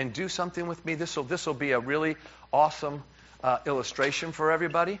and do something with me? This will be a really awesome illustration for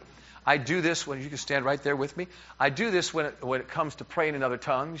everybody. I do this when you can stand right there with me. I do this when it comes to praying in other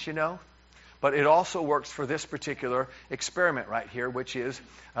tongues, you know. But it also works for this particular experiment right here, which is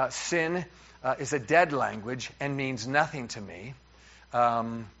sin is a dead language and means nothing to me.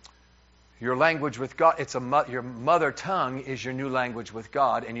 Your language with God, your mother tongue is your new language with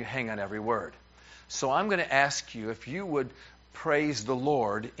God, and you hang on every word. So I'm going to ask you if you would praise the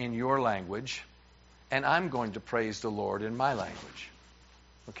Lord in your language, and I'm going to praise the Lord in my language.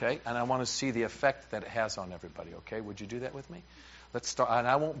 Okay? And I want to see the effect that it has on everybody. Okay? Would you do that with me? Let's start, and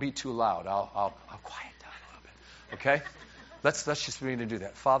I won't be too loud. I'll quiet down a little bit. Okay? Let's just begin to do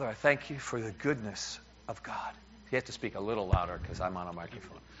that. Father, I thank you for the goodness of God. You have to speak a little louder because I'm on a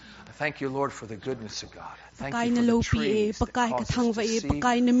microphone. I thank you, Lord, for the goodness of God. I thank you for the trees that cause us to see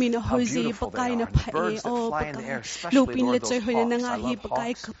how beautiful they are. And the birds that fly in the air, especially, Lord, those hawks. I love hawks.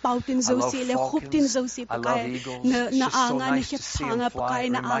 I love falcons. I love eagles. It's just so nice to see them fly.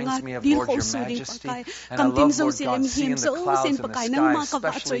 It reminds me of, Lord, your majesty. And I love, Lord God, seeing the clouds in the sky,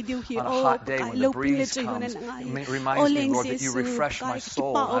 especially on a hot day when the breeze comes. It reminds me, Lord, that you refresh my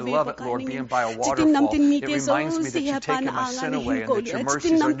soul. I love it, Lord, being by a waterfall. It reminds me that you've taken my sin away and that your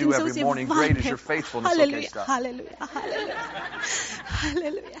mercies are new every morning. Great is your faithfulness. Okay, stop. Hallelujah, hallelujah,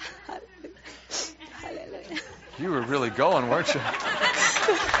 hallelujah, hallelujah. You were really going, weren't you?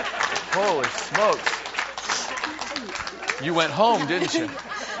 Holy smokes. You went home, didn't you?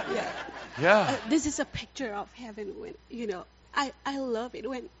 Yeah. This is a picture of heaven when, I love it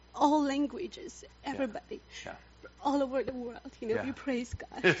when all languages, everybody, all over the world, we praise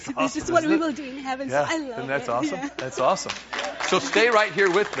God. It's this awesome, is what we isn't it? will do in heaven, Yeah. so I love And that's it. awesome. Yeah. That's awesome. So stay right here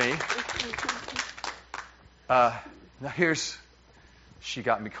with me. Now she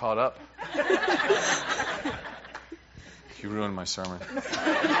got me caught up. You ruined my sermon.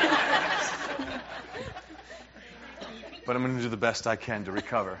 But I'm going to do the best I can to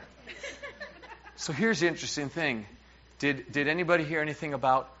recover. So here's the interesting thing. Did anybody hear anything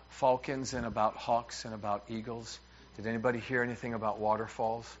about falcons and about hawks and about eagles? Did anybody hear anything about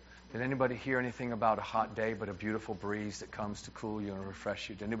waterfalls? Did anybody hear anything about a hot day but a beautiful breeze that comes to cool you and refresh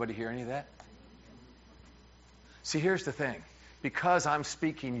you? Did anybody hear any of that? See, here's the thing. Because I'm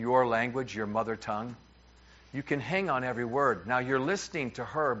speaking your language, your mother tongue, you can hang on every word. Now, you're listening to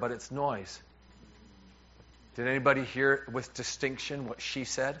her, but it's noise. Did anybody hear with distinction what she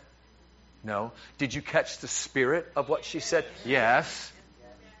said? No. Did you catch the spirit of what she said? Yes.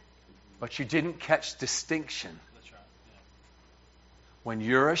 But you didn't catch distinction. When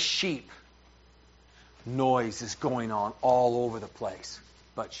you're a sheep, noise is going on all over the place.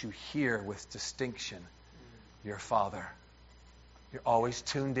 But you hear with distinction your Father. You're always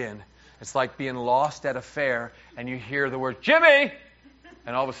tuned in. It's like being lost at a fair and you hear the word, Jimmy!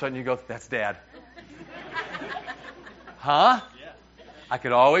 And all of a sudden you go, that's Dad. Huh? I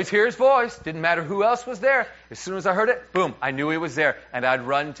could always hear his voice. Didn't matter who else was there. As soon as I heard it, boom, I knew he was there. And I'd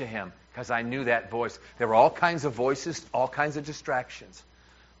run to him because I knew that voice. There were all kinds of voices, all kinds of distractions.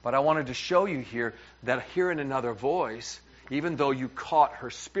 But I wanted to show you here that hearing another voice, even though you caught her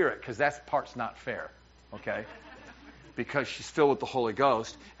spirit, because that part's not fair, okay? Because she's filled with the Holy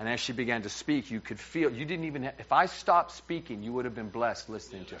Ghost, and as she began to speak, you could feel, you didn't even, if I stopped speaking, you would have been blessed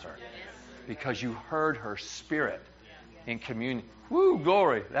listening to her. Because you heard her spirit in communion. Woo,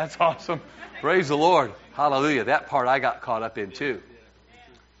 glory. That's awesome. Praise the Lord. Hallelujah. That part I got caught up in too.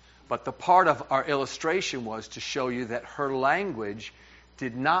 But the part of our illustration was to show you that her language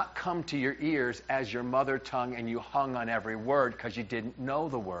did not come to your ears as your mother tongue and you hung on every word because you didn't know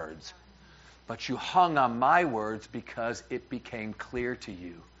the words. But you hung on my words because it became clear to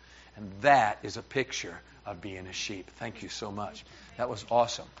you. And that is a picture of being a sheep. Thank you so much. That was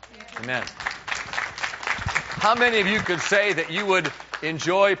awesome. Amen. How many of you could say that you would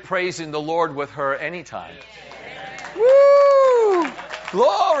enjoy praising the Lord with her anytime? Woo!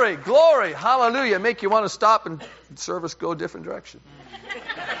 Glory, glory, hallelujah. Make you want to stop and service go a different direction.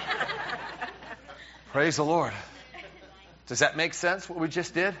 Praise the Lord. Does that make sense, what we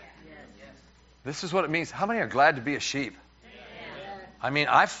just did? This is what it means. How many are glad to be a sheep? I mean,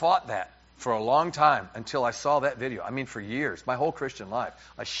 I fought that for a long time until I saw that video. I mean, for years, my whole Christian life.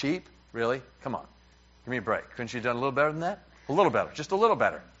 A sheep? Really? Come on. Give me a break. Couldn't you have done a little better than that? A little better. Just a little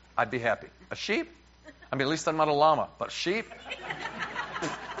better. I'd be happy. A sheep? I mean, at least I'm not a llama. But a sheep?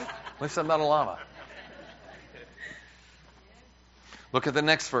 At least I'm not a llama. Look at the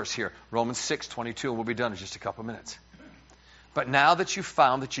next verse here. Romans 6:22. We'll be done in just a couple minutes. But now that you've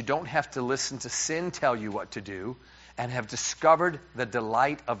found that you don't have to listen to sin tell you what to do, and have discovered the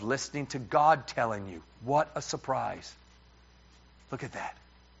delight of listening to God telling you, what a surprise. Look at that.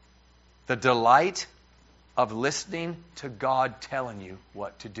 The delight of listening to God telling you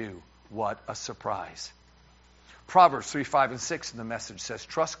what to do. What a surprise. Proverbs 3, 5, and 6 in the Message says,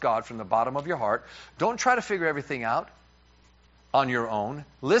 trust God from the bottom of your heart. Don't try to figure everything out on your own.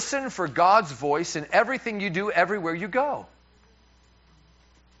 Listen for God's voice in everything you do, everywhere you go.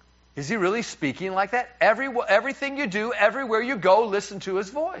 Is he really speaking like that? Everything you do, everywhere you go, listen to his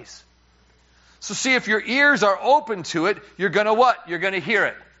voice. So see, if your ears are open to it, you're going to what? You're going to hear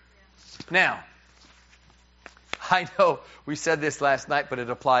it. Now, I know we said this last night, but it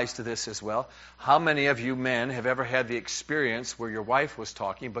applies to this as well. How many of you men have ever had the experience where your wife was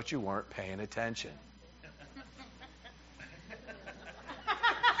talking, but you weren't paying attention?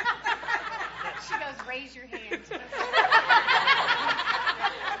 She goes, raise your hand.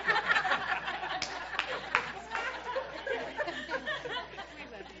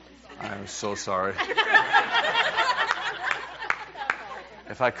 I'm so sorry.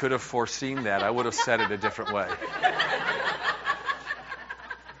 If I could have foreseen that, I would have said it a different way.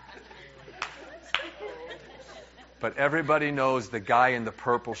 But everybody knows the guy in the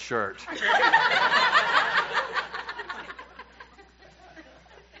purple shirt.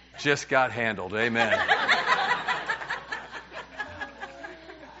 Just got handled. Amen.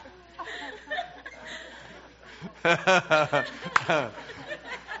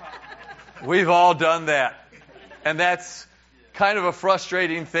 We've all done that. And that's kind of a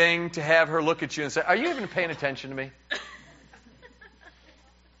frustrating thing to have her look at you and say, are you even paying attention to me?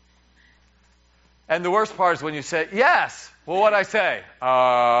 And the worst part is when you say, yes. Well, what'd I say?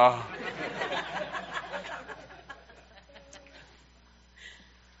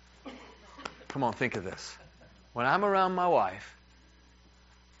 Come on, think of this. When I'm around my wife,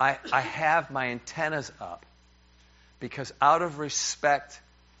 I have my antennas up because out of respect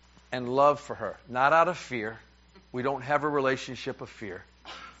and love for her, not out of fear. We don't have a relationship of fear.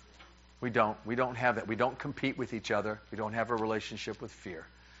 We don't have that. We don't compete with each other. We don't have a relationship with fear.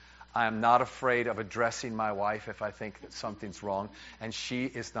 I am not afraid of addressing my wife if I think that something's wrong, and she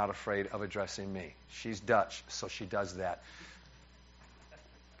is not afraid of addressing me. She's Dutch, so she does that.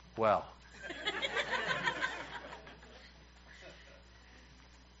 Well.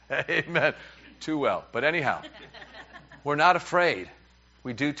 Amen. Too well. But anyhow, we're not afraid.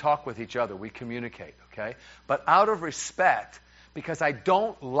 We do talk with each other. We communicate, okay? But out of respect, because I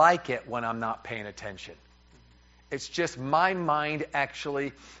don't like it when I'm not paying attention. It's just my mind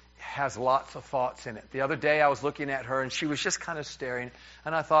actually has lots of thoughts in it. The other day I was looking at her and she was just kind of staring.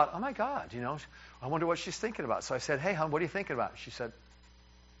 And I thought, oh my God, I wonder what she's thinking about. So I said, hey, hon, what are you thinking about? She said,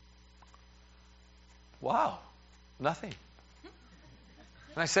 wow, nothing.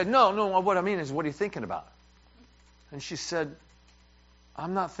 And I said, no, what I mean is, what are you thinking about? And she said,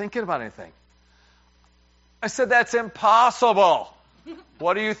 I'm not thinking about anything. I said, that's impossible.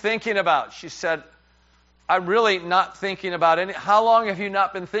 What are you thinking about? She said, I'm really not thinking about any. How long have you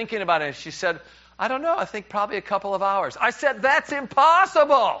not been thinking about it? She said, I don't know. I think probably a couple of hours. I said, that's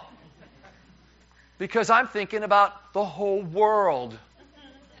impossible. Because I'm thinking about the whole world.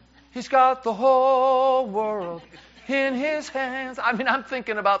 He's got the whole world in his hands. I mean, I'm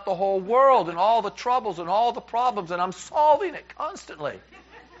thinking about the whole world and all the troubles and all the problems, and I'm solving it constantly.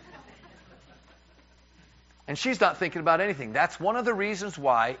 And she's not thinking about anything. That's one of the reasons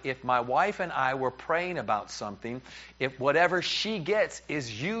why, if my wife and I were praying about something, if whatever she gets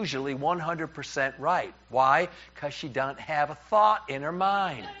is usually 100% right. Why? Because she doesn't have a thought in her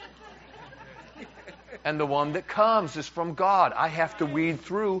mind. And the one that comes is from God. I have to weed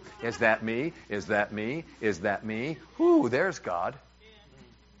through, is that me? Is that me? Is that me? Ooh, there's God.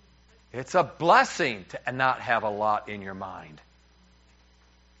 It's a blessing to not have a lot in your mind.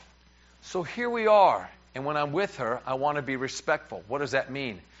 So here we are. And when I'm with her, I want to be respectful. What does that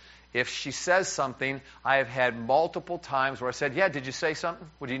mean? If she says something, I have had multiple times where I said, yeah, did you say something?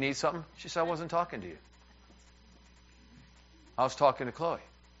 Well, do you need something? She said, I wasn't talking to you. I was talking to Chloe.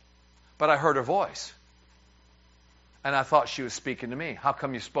 But I heard her voice. And I thought she was speaking to me. How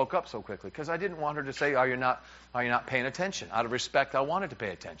come you spoke up so quickly? Because I didn't want her to say, are you not paying attention? Out of respect, I wanted to pay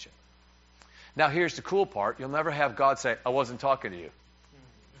attention. Now, here's the cool part. You'll never have God say, I wasn't talking to you.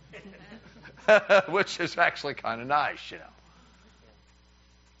 Which is actually kind of nice,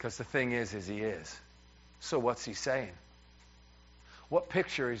 Because the thing is he is. So what's he saying? What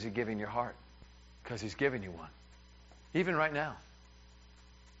picture is he giving your heart? Because he's giving you one. Even right now.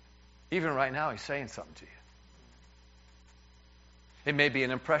 Even right now, he's saying something to you. It may be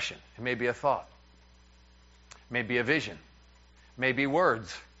an impression. It may be a thought. It may be a vision. Maybe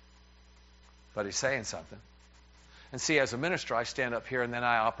words, but he's saying something. And see, as a minister, I stand up here and then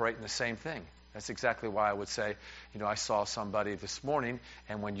I operate in the same thing. That's exactly why I would say, I saw somebody this morning,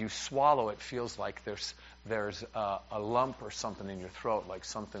 and when you swallow, it feels like there's a lump or something in your throat, like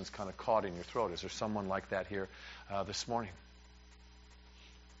something's kind of caught in your throat. Is there someone like that here this morning?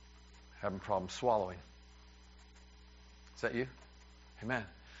 Having problems swallowing. Is that you? Amen.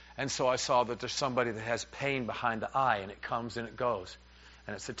 And so I saw that there's somebody that has pain behind the eye, and it comes and it goes.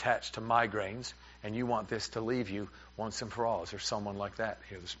 And it's attached to migraines, and you want this to leave you once and for all. Is there someone like that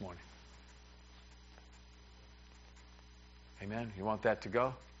here this morning? Amen. You want that to go?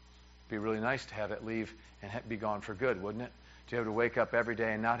 It'd be really nice to have it leave and be gone for good, wouldn't it? To be able to wake up every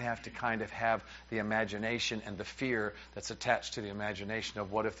day and not have to kind of have the imagination and the fear that's attached to the imagination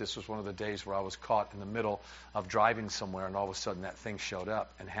of what if this was one of the days where I was caught in the middle of driving somewhere and all of a sudden that thing showed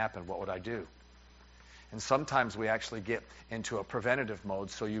up and happened. What would I do? And sometimes we actually get into a preventative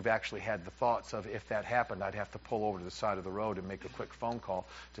mode, so you've actually had the thoughts of, if that happened, I'd have to pull over to the side of the road and make a quick phone call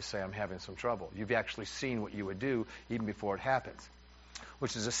to say I'm having some trouble. You've actually seen what you would do even before it happens,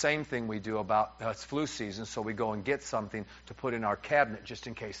 which is the same thing we do about it's flu season, so we go and get something to put in our cabinet just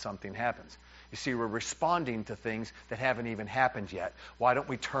in case something happens. You see, we're responding to things that haven't even happened yet. Why don't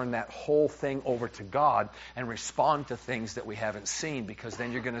we turn that whole thing over to God and respond to things that we haven't seen? Because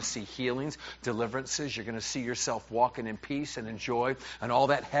then you're going to see healings, deliverances. You're going to see yourself walking in peace and in joy, and all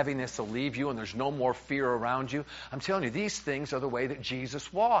that heaviness will leave you, and there's no more fear around you. I'm telling you, these things are the way that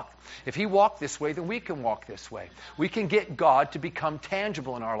Jesus walked. If he walked this way, then we can walk this way. We can get God to become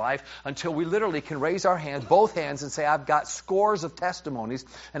tangible in our life until we literally can raise our hands, both hands, and say, I've got scores of testimonies,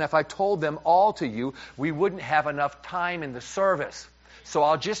 and if I told them all to you, we wouldn't have enough time in the service. So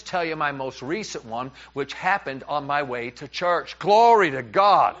I'll just tell you my most recent one, which happened on my way to church. Glory to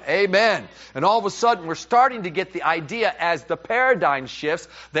God. Amen. And all of a sudden, we're starting to get the idea as the paradigm shifts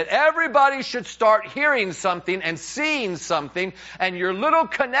that everybody should start hearing something and seeing something, and your little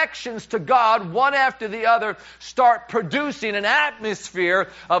connections to God, one after the other, start producing an atmosphere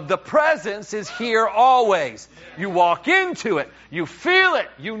of the presence is here always. You walk into it. You feel it.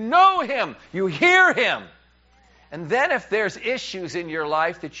 You know Him. You hear Him. And then if there's issues in your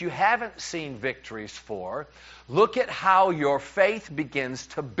life that you haven't seen victories for, look at how your faith begins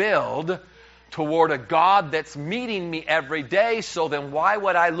to build toward a God that's meeting me every day. So then why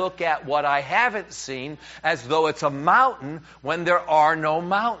would I look at what I haven't seen as though it's a mountain when there are no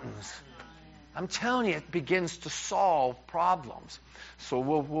mountains? I'm telling you, it begins to solve problems. So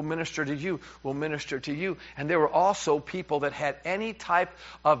we'll minister to you. We'll minister to you. And there were also people that had any type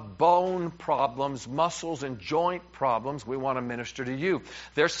of bone problems, muscles and joint problems. We want to minister to you.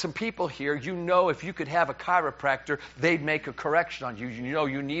 There's some people here, if you could have a chiropractor, they'd make a correction on you.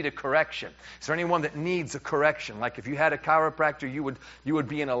 You need a correction. Is there anyone that needs a correction? Like if you had a chiropractor, you would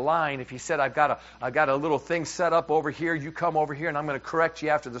be in a line. If he said, I've got a little thing set up over here, you come over here and I'm going to correct you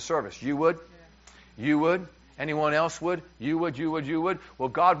after the service. You would? Yeah. You would? Anyone else would? You would, you would, you would. Well,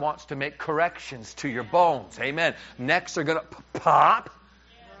 God wants to make corrections to your bones. Amen. Necks are going to pop.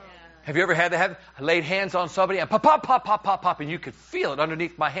 Yeah. Have you ever had that? I laid hands on somebody and pop, pop, pop, pop, pop, pop, and you could feel it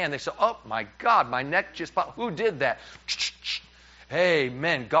underneath my hand. They said, oh my God, my neck just popped. Who did that?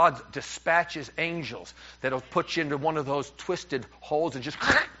 Amen. God dispatches angels that'll put you into one of those twisted holes and just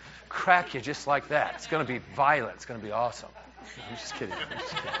crack you just like that. It's going to be violent. It's going to be awesome. I'm just kidding.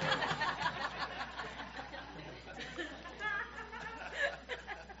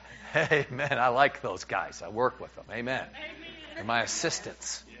 Amen. I like those guys. I work with them. Amen. They're my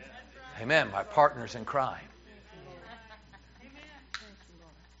assistants. Amen. My partners in crime.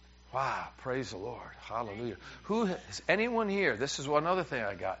 Wow. Praise the Lord. Hallelujah. Is anyone here? This is one other thing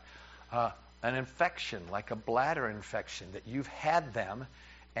I got. An infection, like a bladder infection, that you've had them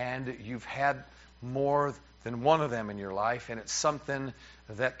and you've had more than one of them in your life, and it's something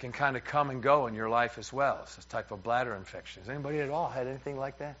that can kind of come and go in your life as well. It's this type of bladder infection. Has anybody at all had anything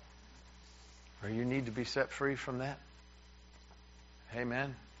like that? Or you need to be set free from that?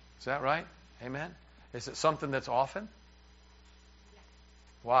 Amen. Is that right? Amen. Is it something that's often?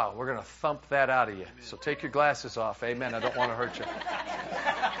 Wow, we're going to thump that out of you. So take your glasses off. Amen. I don't want to hurt you.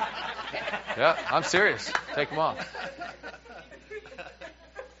 Yeah, I'm serious. Take them off.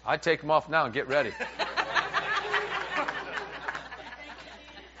 I'd take them off now and get ready.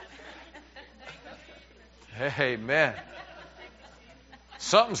 Amen.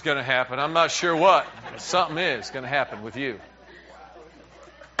 Something's going to happen. I'm not sure what. But something is going to happen with you.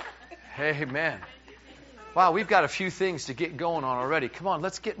 Amen. Wow, we've got a few things to get going on already. Come on,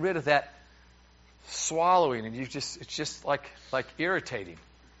 let's get rid of that swallowing, and it's just like irritating.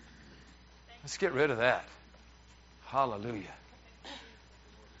 Let's get rid of that. Hallelujah.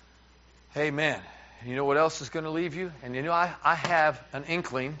 Amen. And you know what else is going to leave you? And you know, I have an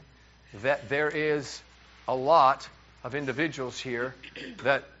inkling that there is a lot of individuals here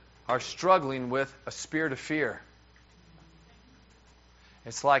that are struggling with a spirit of fear.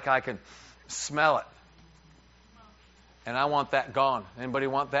 It's like I can smell it. And I want that gone. Anybody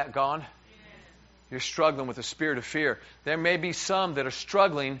want that gone? You're struggling with a spirit of fear. There may be some that are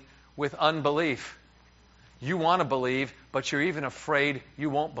struggling with unbelief. You want to believe, but you're even afraid you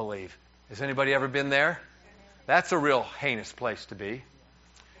won't believe. Has anybody ever been there? That's a real heinous place to be.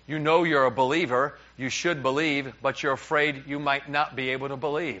 You know you're a believer, you should believe, but you're afraid you might not be able to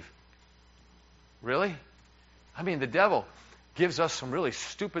believe. Really? I mean, the devil gives us some really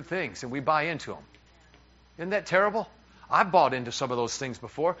stupid things, and we buy into them. Isn't that terrible? I've bought into some of those things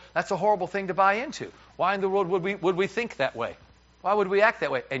before. That's a horrible thing to buy into. Why in the world would we think that way? Why would we act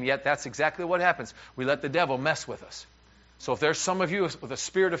that way? And yet that's exactly what happens. We let the devil mess with us. So if there's some of you with a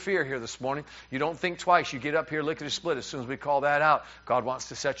spirit of fear here this morning, you don't think twice. You get up here lickety-split as soon as we call that out. God wants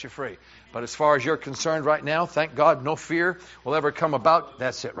to set you free. But as far as you're concerned right now, thank God no fear will ever come about.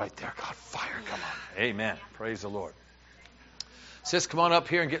 That's it right there. God, fire, come on. Amen. Praise the Lord. Sis, come on up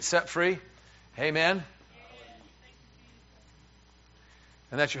here and get set free. Amen.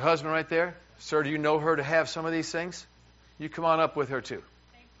 And that's your husband right there? Sir, do you know her to have some of these things? You come on up with her too.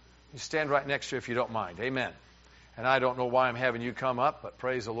 You stand right next to her if you don't mind. Amen. And I don't know why I'm having you come up, but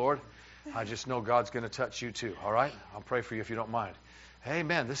praise the Lord. I just know God's going to touch you too. All right? I'll pray for you if you don't mind.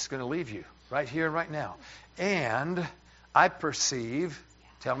 Amen. This is going to leave you right here and right now. And I perceive,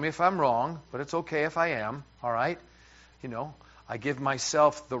 tell me if I'm wrong, but it's okay if I am. All right? You know, I give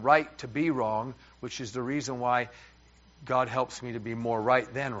myself the right to be wrong, which is the reason why God helps me to be more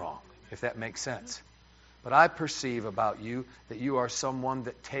right than wrong, if that makes sense. But I perceive about you that you are someone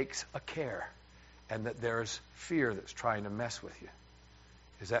that takes a care and that there's fear that's trying to mess with you.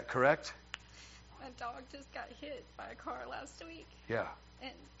 Is that correct? My dog just got hit by a car last week. Yeah.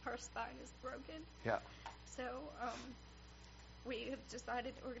 And her spine is broken. Yeah. So we have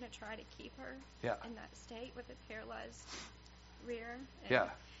decided we're going to try to keep her in that state with a paralyzed rear. And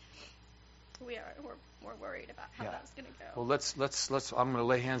we're worried about how that's going to go. Well, let's. I'm going to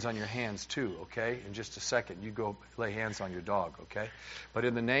lay hands on your hands too, okay? In just a second, you go lay hands on your dog, okay? But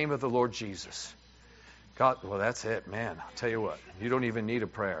in the name of the Lord Jesus, God. Well, that's it, man. I'll tell you what. You don't even need a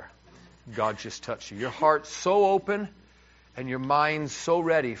prayer. God just touched you. Your heart's so open, and your mind's so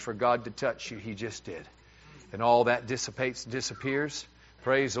ready for God to touch you. He just did, and all that disappears.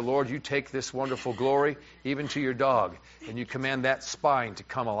 Praise the Lord. You take this wonderful glory even to your dog, and you command that spine to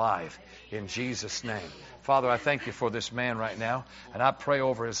come alive in Jesus' name. Father, I thank you for this man right now, and I pray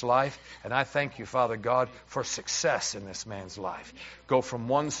over his life, and I thank you, Father God, for success in this man's life. Go from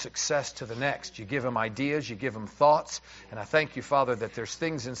one success to the next. You give him ideas, you give him thoughts, and I thank you, Father, that there's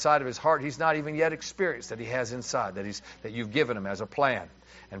things inside of his heart he's not even yet experienced that he has inside, that you've given him as a plan.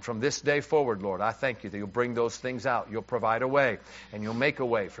 And from this day forward, Lord, I thank you that you'll bring those things out. You'll provide a way, and you'll make a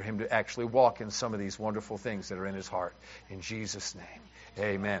way for him to actually walk in some of these wonderful things that are in his heart. In Jesus' name,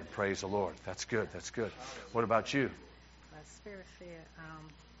 amen. Praise the Lord. That's good. That's good. What about you? My spirit fear,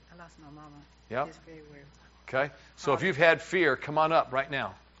 I lost my mama. Yep. It's very weird. Okay. So if you've had fear, come on up right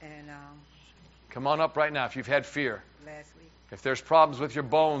now. And Come on up right now if you've had fear. last week, If there's problems with your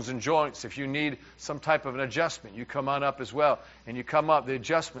bones and joints, if you need some type of an adjustment, you come on up as well. And you come up, the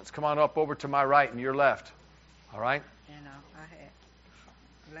adjustments, come on up over to my right and your left. All right? and I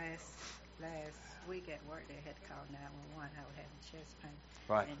had last week at work, they had to call 911. I was having chest pain.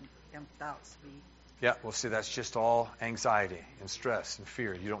 Right. And them thoughts be. Yeah, well, see, that's just all anxiety and stress and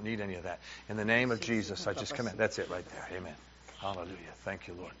fear. You don't need any of that. In the name of Jesus, I just command. That's it right there. Amen. Hallelujah. Thank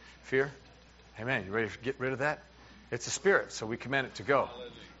you, Lord. Fear? Amen. You ready to get rid of that? It's a spirit, so we command it to go.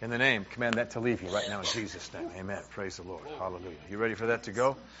 In the name, command that to leave you right now in Jesus' name. Amen. Praise the Lord. Hallelujah. You ready for that to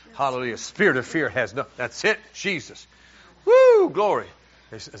go? Hallelujah. Spirit of fear has no. That's it. Jesus. Woo! Glory.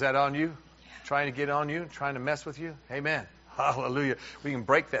 Is that on you? Trying to get on you? Trying to mess with you? Amen. Hallelujah. We can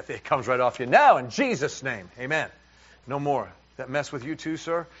break that thing. It comes right off you now in Jesus' name. Amen. No more. That mess with you too,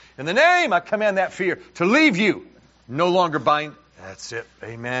 sir? In the name, I command that fear to leave you. No longer bind. That's it.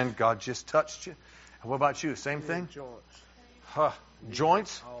 Amen. God just touched you. And what about you? Same thing? Joints.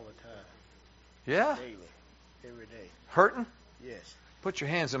 Joints? All the time. Yeah? Daily. Every day. Hurting? Yes. Put your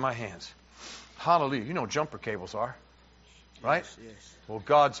hands in my hands. Hallelujah. You know what jumper cables are, right? Yes. Well,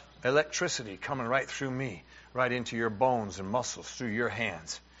 God's electricity coming right through me, right into your bones and muscles, through your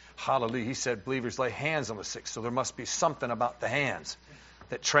hands. Hallelujah. He said, believers lay hands on the sick, so there must be something about the hands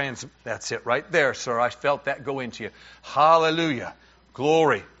that that's it right there, sir. I felt that go into you. Hallelujah.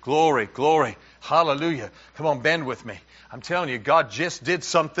 Glory, glory, glory. Hallelujah. Come on, bend with me. I'm telling you, God just did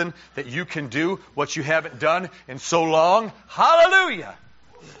something that you can do, what you haven't done in so long. Hallelujah.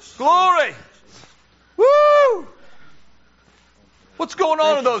 Glory. Woo! What's going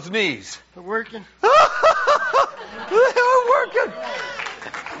on in those knees? They're working. They're working.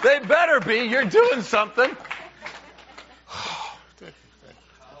 They better be. You're doing something.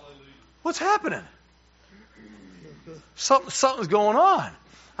 What's happening? Something's going on.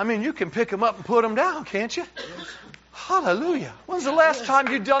 I mean, you can pick them up and put them down, can't you? Hallelujah. When's the last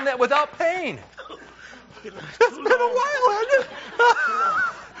time you've done that without pain? It's been a while, hasn't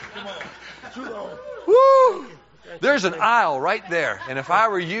it? Woo! There's an aisle right there. And if I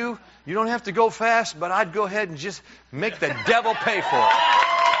were you, you don't have to go fast, but I'd go ahead and just make the devil pay for it.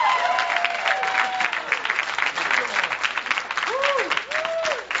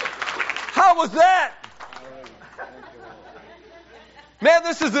 How was that? Man,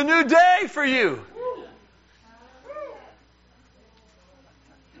 this is a new day for you.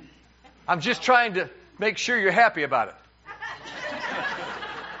 I'm just trying to make sure you're happy about it.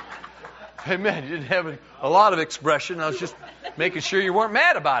 Amen. You didn't have a lot of expression. I was just making sure you weren't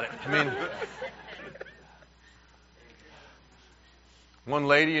mad about it. I mean, one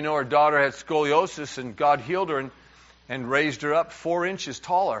lady, her daughter had scoliosis, and God healed her and raised her up 4 inches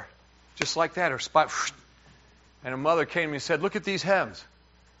taller. Just like that. Her spine. And her mother came to me and said, "Look at these hems.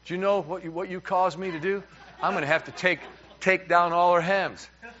 Do you know what you caused me to do? I'm going to have to take down all her hems."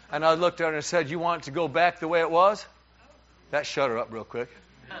 And I looked at her and said, "You want it to go back the way it was?" That shut her up real quick.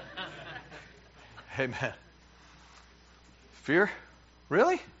 Amen. Fear?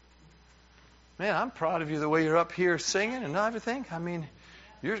 Really? Man, I'm proud of you the way you're up here singing and everything. I mean,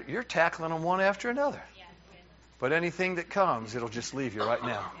 you're tackling them one after another. But anything that comes, it'll just leave you right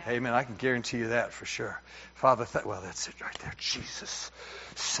now. Amen. I can guarantee you that for sure. Father, well, that's it right there. Jesus,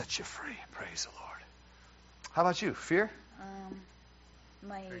 set you free. Praise the Lord. How about you? Fear?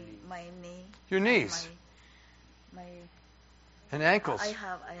 My knee. Your knees? My and ankles? I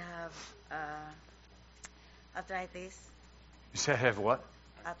have arthritis. You say I have what?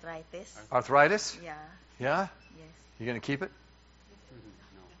 Arthritis. Arthritis? Yeah. Yeah? Yes. You going to keep it?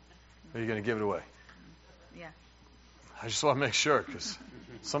 Or are you going to give it away? Yeah. I just want to make sure, because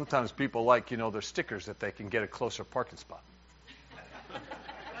sometimes people like, their stickers that they can get a closer parking spot.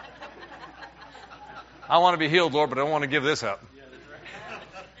 I want to be healed, Lord, but I don't want to give this up.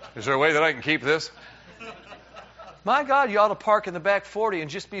 Is there a way that I can keep this? My God, you ought to park in the back 40 and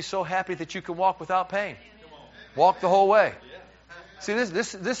just be so happy that you can walk without pain. Walk the whole way. See,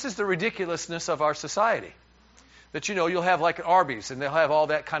 this is the ridiculousness of our society. That, you'll have like an Arby's, and they'll have all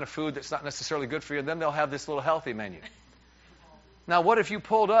that kind of food that's not necessarily good for you, and then they'll have this little healthy menu. Now, what if you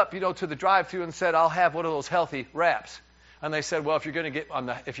pulled up, to the drive-thru and said, "I'll have one of those healthy wraps"? And they said, "Well, if you're going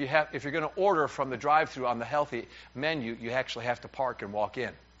to if you're going to order from the drive-thru on the healthy menu, you actually have to park and walk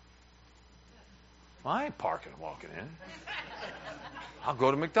in." Well, I ain't parking and walking in. I'll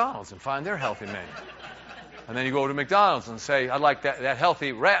go to McDonald's and find their healthy menu. And then you go to McDonald's and say, "I'd like that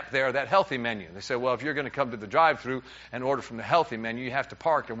healthy wrap there, that healthy menu." And they say, "Well, if you're going to come to the drive-thru and order from the healthy menu, you have to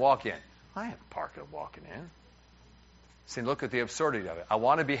park and walk in." I ain't parking and walking in. See, look at the absurdity of it. I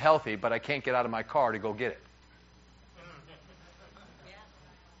want to be healthy, but I can't get out of my car to go get it.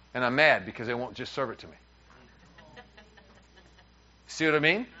 And I'm mad because they won't just serve it to me. See what I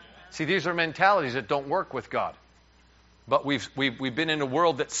mean? See, these are mentalities that don't work with God. But we've been in a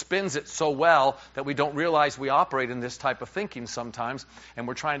world that spins it so well that we don't realize we operate in this type of thinking sometimes, and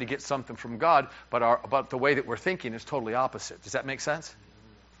we're trying to get something from God, but the way that we're thinking is totally opposite. Does that make sense?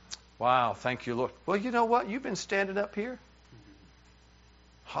 Wow, thank you, Lord. Well, you know what? You've been standing up here.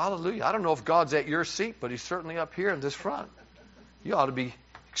 Hallelujah. I don't know if God's at your seat, but He's certainly up here in this front. You ought to be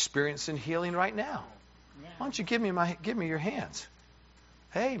experiencing healing right now. Why don't you give me your hands?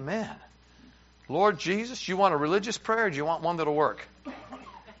 Amen. Lord Jesus, you want a religious prayer, or do you want one that'll work?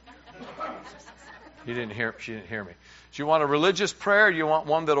 She didn't hear me. Do you want a religious prayer, or do you want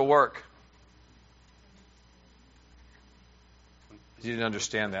one that'll work? You didn't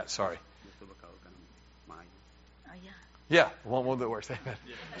understand that, sorry. Yeah, one that works. Amen.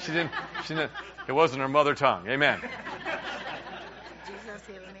 She didn't. It wasn't her mother tongue. Amen. Jesus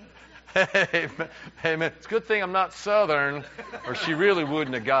heal me. Amen. It's a good thing I'm not Southern, or she really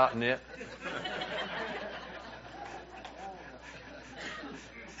wouldn't have gotten it.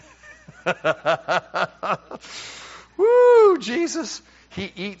 Woo, Jesus. He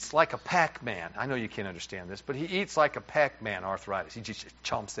eats like a Pac-Man. I know you can't understand this, but he eats like a Pac-Man arthritis. He just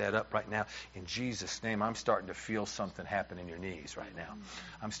chomps that up right now. In Jesus' name, I'm starting to feel something happen in your knees right now.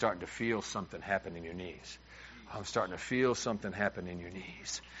 I'm starting to feel something happen in your knees. I'm starting to feel something happen in your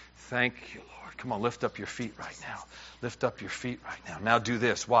knees. Thank you, Lord. Come on, lift up your feet right now. Lift up your feet right now. Now do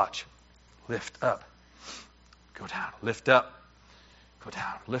this. Watch. Lift up. Go down. Lift up. Go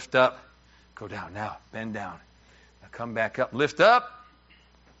down. Lift up. Go down. Now, bend down. Now come back up. Lift up.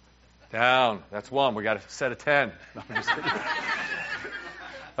 Down. That's one. We got a set of 10. No, I'm just kidding.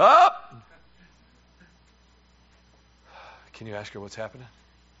 Up. Can you ask her what's happening?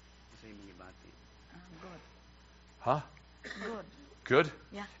 Good. Huh? Good. Good?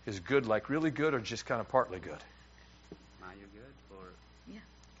 Yeah. Is good like really good or just kind of partly good? Are you good or? Yeah.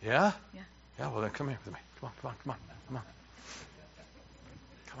 Yeah? Yeah. Yeah, well then come here with me. Come on. Come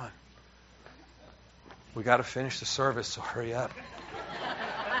on. We got to finish the service, so hurry up.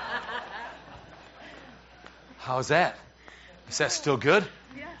 How's that? Is that still good?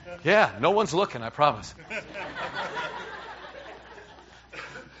 Yeah. Yeah, no one's looking, I promise.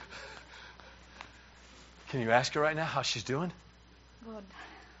 Can you ask her right now how she's doing? Good.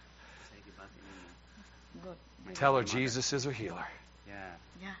 Good. Tell her Jesus is her healer. Yeah.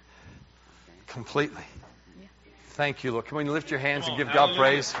 Yeah. Completely. Yeah. Thank you, Lord. Come on, you lift your hands and give God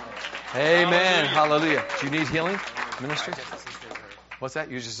praise. Amen. Hallelujah. Do you need healing? Ministry? What's that?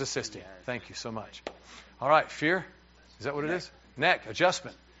 You're just assisting. Thank you so much. All right, fear? Is that what it is? Neck,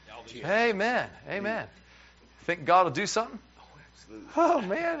 adjustment. Amen. Amen. Think God will do something? Oh,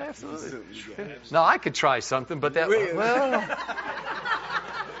 man, absolutely. No, I could try something, but that, well,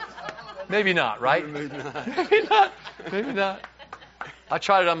 maybe not, right? Maybe not. I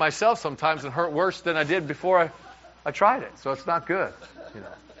tried it on myself sometimes and hurt worse than I did before I tried it, so it's not good. You know.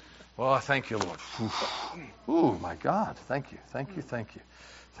 Well, thank you, Lord. Ooh, my God. Thank you, Lord.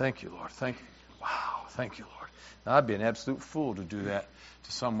 Thank you. Wow, thank you, Lord. Now, I'd be an absolute fool to do that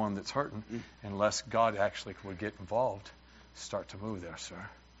to someone that's hurting unless God actually would get involved. Start to move there, sir.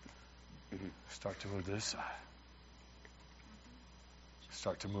 Start to move to this side.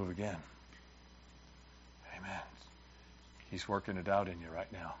 Start to move again. Amen. He's working it out in you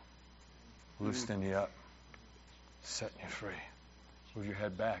right now. Loosening you up. Setting you free. Move your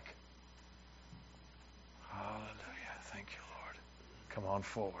head back. Hallelujah. Thank you, Lord. Come on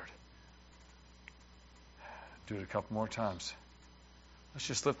forward. Do it a couple more times. Let's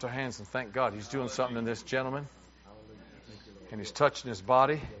just lift our hands and thank God. He's doing something in this gentleman. And he's touching his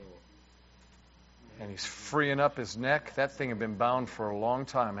body. And he's freeing up his neck. That thing had been bound for a long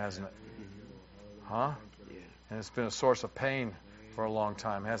time, hasn't it? Huh? And it's been a source of pain for a long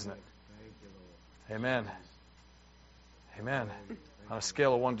time, hasn't it? Amen. Amen. On a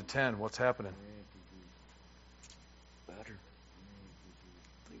scale of 1 to 10, what's happening? Better.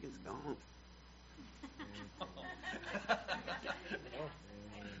 I think it's gone.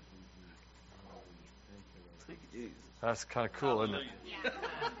 Thank you, Jesus. That's kind of cool, isn't it?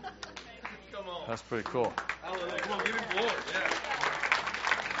 Come on. That's pretty cool. Hallelujah. Come on, give him glory. Yeah.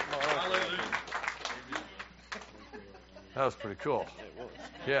 Hallelujah. That was pretty cool.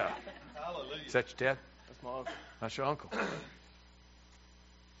 Yeah. Hallelujah. Is that your dad? That's my uncle. That's your uncle.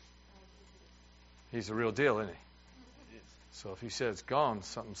 He's a real deal, isn't he? So if he says it's gone,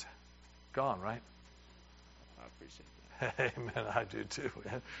 something's gone, right? I appreciate that. Amen. I do too.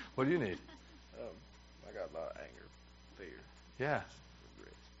 What do you need? I got a lot of anger, fear, Yeah.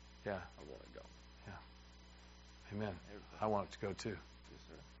 regret. Yeah. I want to go. Amen. I want it to go too. Yes,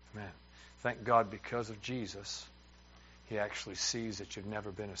 sir. Amen. Thank God because of Jesus, He actually sees that you've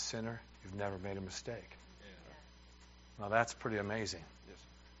never been a sinner. You've never made a mistake. Now that's pretty amazing. Yes, sir.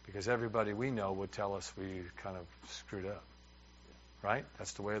 Because everybody we know would tell us we kind of screwed up. Right?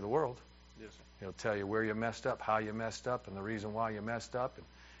 That's the way of the world. Yes, sir. He'll tell you where you messed up, how you messed up, and the reason why you messed up, and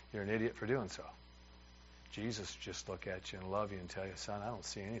you're an idiot for doing so. Jesus just look at you and love you and tell you, son, I don't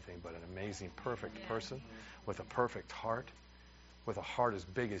see anything but an amazing, perfect person with a perfect heart, with a heart as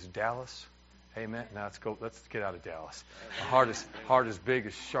big as Dallas. Amen. Now let's get out of Dallas. A heart as big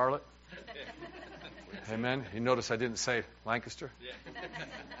as Charlotte. Amen. You notice I didn't say Lancaster.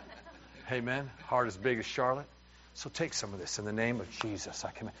 Amen. Heart as big as Charlotte. So take some of this in the name of Jesus.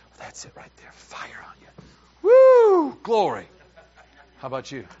 I command. Well, that's it right there. Fire on you. Woo! Glory. How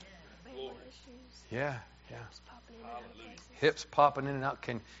about you? Yeah. Hips popping in and out.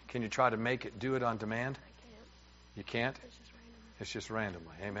 Can you try to make it do it on demand? You can't? It's just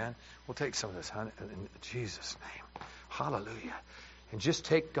randomly. Amen. We'll take some of this, honey, in Jesus' name. Hallelujah. And just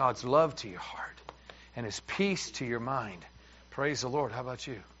take God's love to your heart and His peace to your mind. Praise the Lord. How about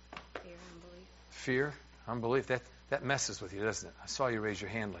you? Fear, unbelief. That messes with you, doesn't it? I saw you raise your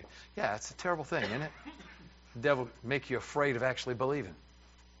hand like, yeah, it's a terrible thing, isn't it? The devil make you afraid of actually believing.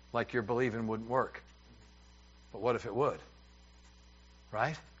 Like your believing wouldn't work. But what if it would?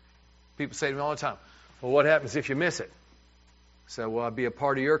 Right? People say to me all the time, Well, what happens if you miss it? So, well, I'll be a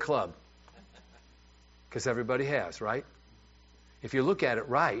part of your club. Because everybody has, right? If you look at it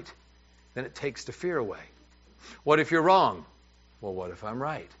right, then it takes the fear away. What if you're wrong? Well, what if I'm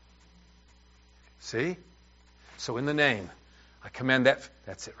right? See? So in the name, I command that.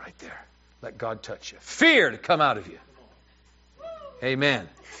 That's it right there. Let God touch you. Fear to come out of you. Amen.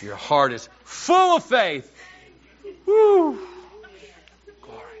 Your heart is full of faith. Woo.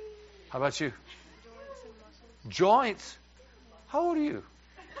 Glory. How about you? Joints. How old are you?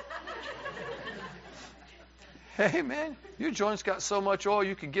 Hey, man, your joints got so much oil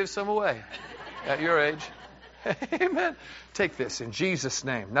you could give some away at your age. Amen. Take this in Jesus'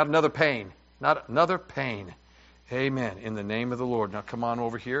 name. Not another pain. Not another pain. Amen. In the name of the Lord. Now come on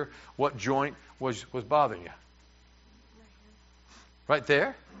over here. What joint was bothering you? Right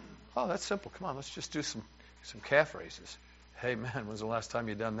there? Oh, that's simple. Come on, let's just do some calf raises. Amen. When's the last time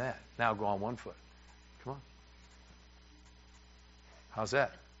you done that? Now go on one foot. Come on. How's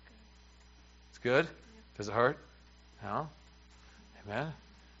that? It's good? Does it hurt? No? Amen.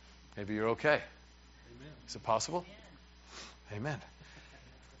 Maybe you're okay. Amen. Is it possible? Amen.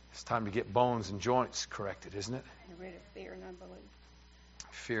 It's time to get bones and joints corrected, isn't it? Get rid of fear and unbelief.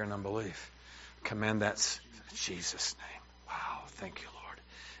 Fear and unbelief. Command that in Jesus' name. Wow. Thank you, Lord.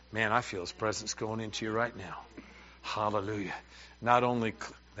 Man, I feel His presence going into you right now. Hallelujah. Not only...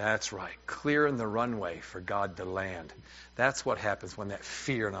 That's right. Clearing the runway for God to land. That's what happens when that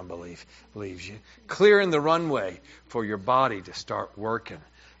fear and unbelief leaves you. Clearing the runway for your body to start working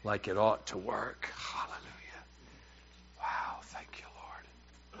like it ought to work. Hallelujah. Wow. Thank you,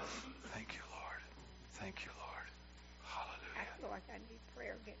 Lord. Thank you, Lord. Thank you, Lord. Hallelujah. I feel like I need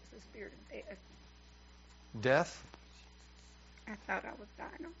prayer against the spirit of death. Death? I thought I was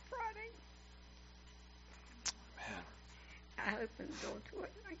dying on Friday. Man. I opened the door to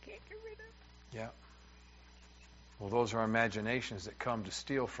it and I can't get rid of it. Yeah. Well, those are imaginations that come to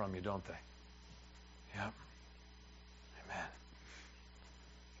steal from you, don't they? Yeah. Amen.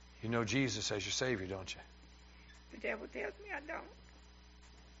 You know Jesus as your Savior, don't you? The devil tells me I don't.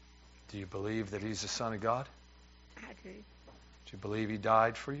 Do you believe that He's the Son of God? I do. Do you believe He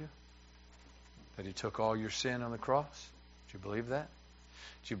died for you? That He took all your sin on the cross? Do you believe that?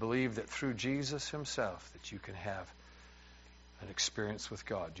 Do you believe that through Jesus Himself that you can have an experience with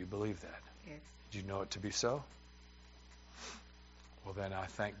God? Do you believe that? Yes. Do you know it to be so? Well, then I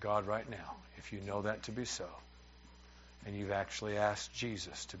thank God right now if you know that to be so, and you've actually asked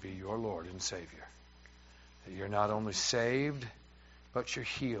Jesus to be your Lord and Savior. That you're not only saved, but you're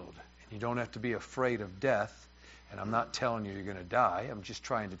healed. And you don't have to be afraid of death. And I'm not telling you you're going to die. I'm just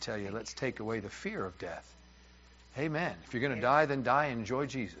trying to tell you, let's take away the fear of death. Amen. If you're going to die, then die and enjoy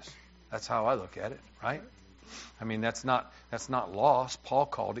Jesus. That's how I look at it, right? I mean, that's not loss. Paul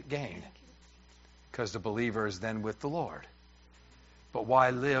called it gain. Because the believer is then with the Lord. But why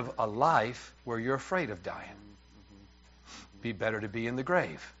live a life where you're afraid of dying? Be better to be in the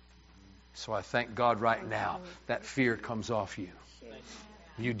grave. So I thank God right now that fear comes off you.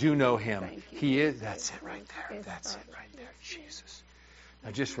 You do know Him. He is. That's it right there. That's it right there. Jesus.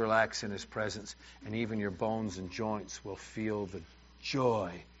 Now just relax in His presence, and even your bones and joints will feel the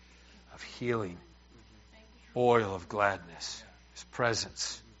joy of healing, oil of gladness, His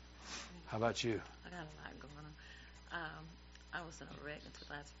presence. How about you? I got a lot going on. I was in a wreck in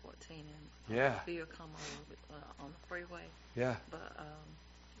 2014, and Yeah. fear come over on the freeway. Yeah. But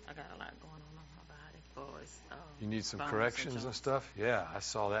I got a lot going on my body. You need some bones corrections and stuff? Yeah, I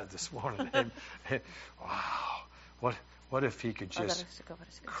saw that this morning. Wow. What if he could just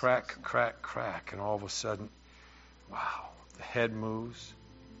crack, and all of a sudden, wow, the head moves,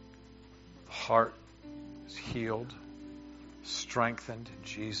 the heart is healed, strengthened in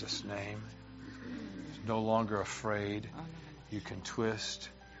Jesus' name. No longer afraid. You can twist.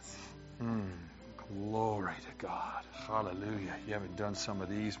 Glory to God. Hallelujah. You haven't done some of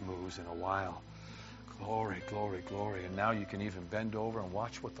these moves in a while. Glory, glory, glory. And now you can even bend over and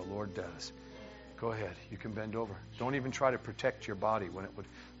watch what the Lord does. Go ahead. You can bend over. Don't even try to protect your body when it would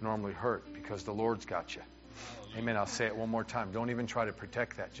normally hurt, because the Lord's got you. Amen. I'll say it one more time. Don't even try to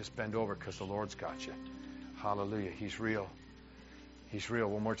protect that. Just bend over because the Lord's got you. Hallelujah. He's real. He's real.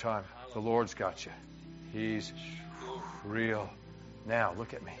 One more time. The Lord's got you. He's real. Now,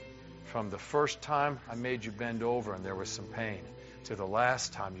 look at me. From the first time I made you bend over and there was some pain to the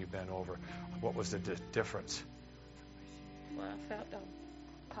last time you bent over, what was the difference? Well, I felt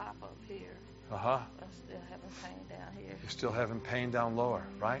a pop up here. Uh-huh. I'm still having pain down here. You're still having pain down lower,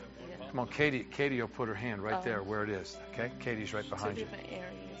 right? Yeah. Come on, Katie will put her hand right there where it is. Okay? Katie's right behind you. Two different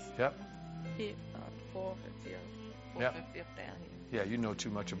areas. Yep. Hip, fourth and fifth. Fourth and fifth down here. Yeah, you know too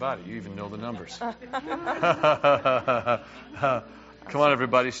much about it. You even know the numbers. Come on,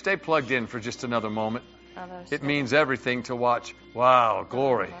 everybody. Stay plugged in for just another moment. It means everything to watch. Wow,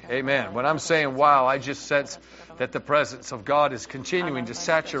 glory. Amen. When I'm saying wow, I just sense that the presence of God is continuing to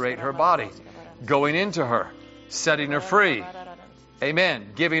saturate her body, going into her, setting her free.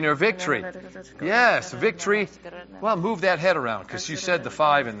 Amen. Giving her victory. Yes, victory. Well, move that head around because you said the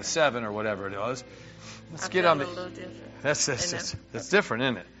 5 and the 7 or whatever it was. Let's get on the... That's different,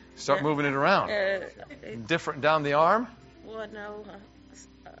 isn't it? Start moving it around. Different down the arm? Well, no.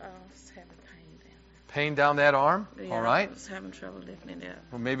 I was having pain down. Pain down that arm? Yeah, all right. I was having trouble lifting it up.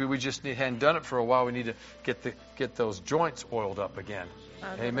 Well, maybe we just hadn't done it for a while. We need to get those joints oiled up again.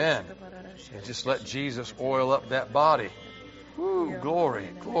 Amen. And just let Jesus oil up that body. Woo, glory,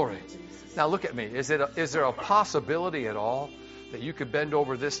 glory. Now look at me. Is there a possibility at all that you could bend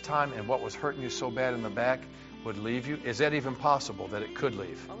over this time and what was hurting you so bad in the back would leave you? Is that even possible that it could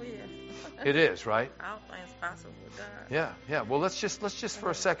leave? Oh yeah. It is, right? I don't think it's possible with God. Yeah. Well, let's just for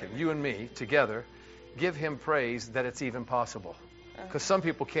a second, you and me together, give him praise that it's even possible. Because some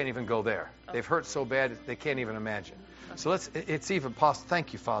people can't even go there. They've hurt so bad they can't even imagine. So it's even possible.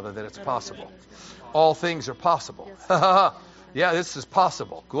 Thank you, Father, that it's possible. All things are possible. Yeah, this is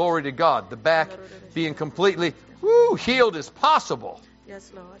possible. Glory to God. The back being completely healed is possible.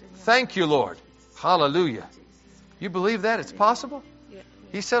 Yes, Lord. Thank you, Lord. Hallelujah. You believe that? It's possible? Yeah.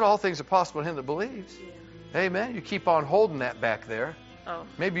 He said all things are possible to him that believes. Yeah. Amen. You keep on holding that back there. Oh.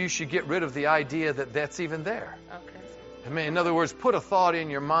 Maybe you should get rid of the idea that that's even there. Okay. I mean, in other words, put a thought in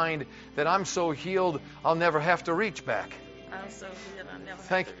your mind that I'm so healed I'll never have to reach back. I'm so healed I'll never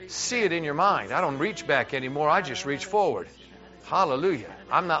have to reach See it in your mind. I don't reach back anymore. I just reach forward. Hallelujah.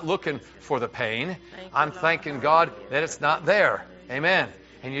 I'm not looking for the pain. I'm thanking God that it's not there. Amen.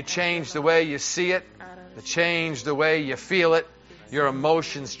 And you change the way you see it, change the way you feel it. Your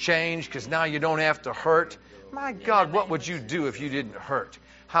emotions change because now you don't have to hurt. My God, what would you do if you didn't hurt?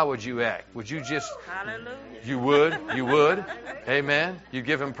 How would you act? Would you just... Hallelujah. You would? You would? Amen. You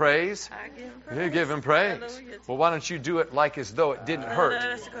give him praise? I give him praise. You give him praise. Hallelujah. Well, why don't you do it like as though it didn't hurt?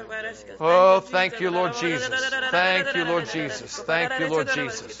 That's good. Oh, thank you, Lord Jesus. Thank you, Lord Jesus. Thank you, Lord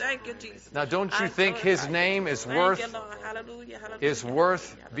Jesus. Thank you, Jesus. Now, don't you think his name is worth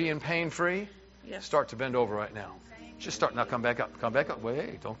being pain-free? Yes. Start to bend over right now. Just start. Now come back up. Come back up.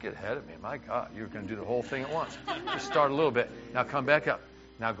 Wait, don't get ahead of me. My God, you're going to do the whole thing at once. Just start a little bit. Now come back up.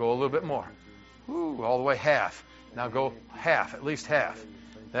 Now go a little bit more. Woo, all the way half. Now go half, at least half.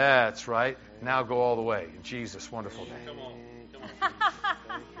 That's right. Now go all the way. In Jesus' wonderful name.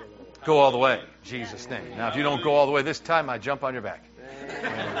 Go all the way. In Jesus' name. Now if you don't go all the way this time, I jump on your back.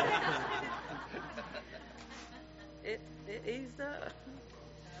 It eased up.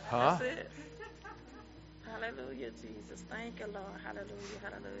 Huh? That's it. Hallelujah, Jesus. Thank you, Lord. Hallelujah,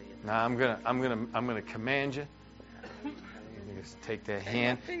 hallelujah. Now I'm gonna command you. Just take that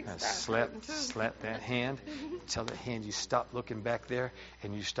hand and slap that hand. Tell that hand you stop looking back there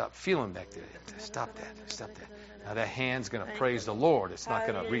and you stop feeling back there. Stop that. Now that hand's going to praise the Lord. It's not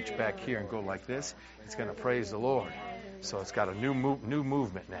going to reach back here and go like this. It's going to praise the Lord. So it's got a new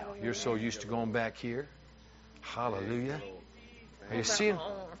movement now. You're so used to going back here. Hallelujah. Are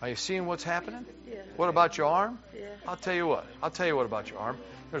you seeing what's happening? Yeah. What about your arm? Yeah. I'll tell you what about your arm.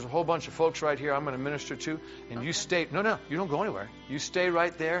 There's a whole bunch of folks right here I'm going to minister to, and you stay. No, you don't go anywhere. You stay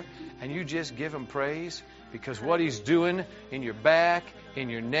right there, and you just give him praise because what he's doing in your back, in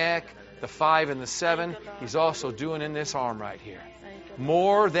your neck, the 5 and the 7, he's also doing in this arm right here.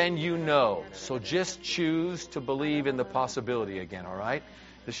 More than you know. So just choose to believe in the possibility again, all right?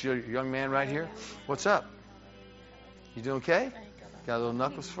 This is your young man right here. What's up? You doing okay? Got little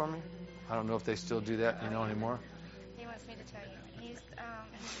knuckles for me? I don't know if they still do that, anymore. He wants me to tell you. He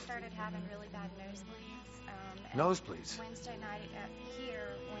started having really bad nosebleeds. Nosebleeds? Wednesday night here,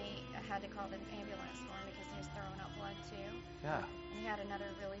 we had to call the ambulance for him because he was throwing up blood too. Yeah. And he had another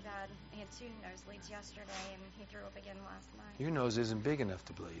really bad. He had 2 nosebleeds yesterday, and he threw up again last night. Your nose isn't big enough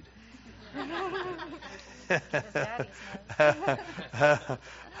to bleed. His daddy's nose.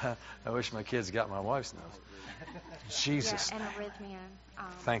 I wish my kids got my wife's nose. Jesus' and name. arrhythmia.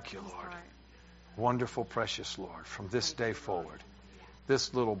 Thank you, Lord. Wonderful, precious Lord. From this day forward,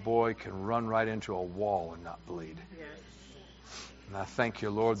 this little boy can run right into a wall and not bleed. And I thank you,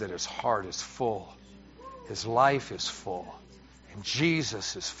 Lord, that his heart is full. His life is full. And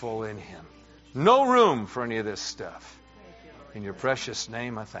Jesus is full in him. No room for any of this stuff. In your precious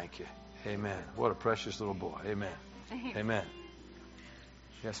name, I thank you. Amen. What a precious little boy. Amen. Amen.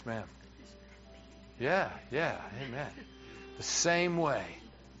 Yes, ma'am. Yeah. Amen. The same way,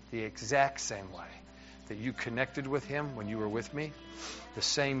 the exact same way that you connected with Him when you were with me, the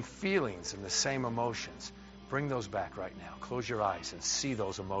same feelings and the same emotions, bring those back right now. Close your eyes and see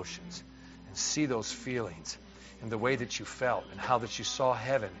those emotions and see those feelings and the way that you felt and how that you saw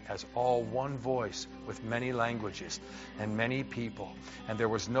heaven as all one voice with many languages and many people. And there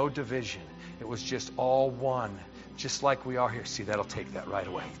was no division. It was just all one, just like we are here. See, that'll take that right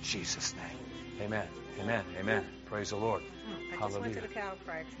away. In Jesus' name. Amen. Amen. Amen. Praise the Lord. I just went to the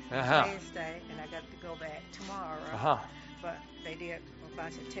chiropractor Wednesday, and I got to go back tomorrow. But they did a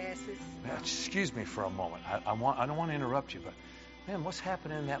bunch of tests. Now, excuse me for a moment. I don't want to interrupt you, but man, what's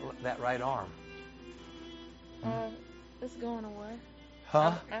happening in that right arm? It's going away.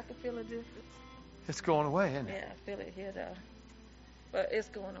 Huh? I can feel a difference. It's going away, isn't it? Yeah, I feel it here though. But it's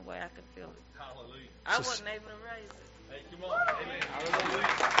going away. I can feel it. Hallelujah. I wasn't able to raise it. Hey, come on. Amen.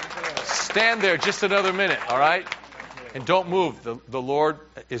 Hallelujah. Stand there just another minute, all right? And don't move. The Lord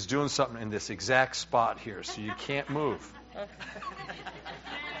is doing something in this exact spot here, so you can't move.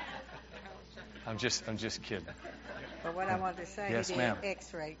 I'm just kidding. But what I wanted to say, yes, he did ma'am.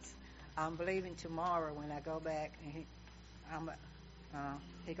 X-rays. I'm believing tomorrow when I go back, and he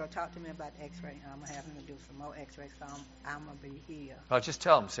gonna talk to me about the X-ray, and I'm gonna have him to do some more X-rays. So I'm gonna be here. I'll just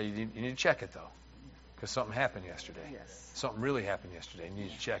tell him. Say you need to check it though, because something happened yesterday. Yes. Something really happened yesterday. You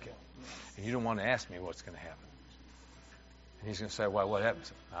need to check it, and you don't want to ask me what's going to happen. And he's going to say, "Well, what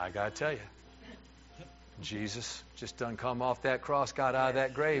happened?" I got to tell you. Jesus just done come off that cross, got out of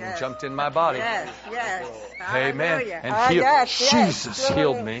that grave, and jumped in my body. Yes. Amen. Hallelujah. And Jesus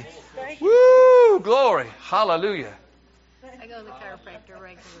healed me. Woo! Glory. Hallelujah. I go to the chiropractor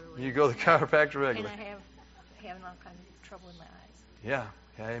regularly. You go to the chiropractor regularly. And I have all kinds of trouble in my eyes. Yeah.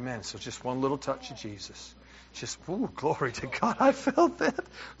 Amen. So just one little touch of Jesus. Just, ooh, glory to God. I felt that.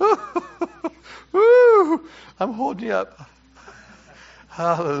 Ooh, I'm holding you up.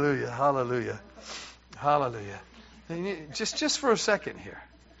 Hallelujah. Hallelujah. Hallelujah. Just for a second here.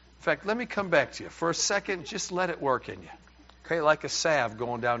 In fact, let me come back to you. For a second, just let it work in you. Okay, like a salve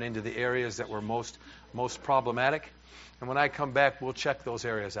going down into the areas that were most problematic. And when I come back, we'll check those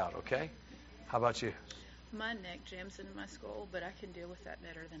areas out, okay? How about you? My neck jams into my skull, but I can deal with that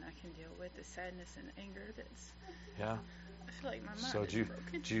better than I can deal with the sadness and anger that's... Yeah? I feel like my mind So is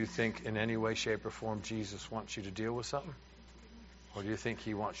broken. do you think in any way, shape, or form Jesus wants you to deal with something? Or do you think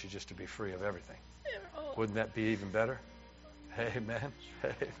He wants you just to be free of everything? Wouldn't that be even better? Amen.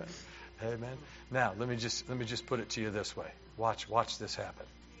 Amen. Amen. Now, let me just put it to you this way. Watch this happen.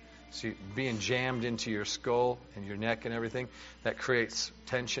 See, being jammed into your skull and your neck and everything, that creates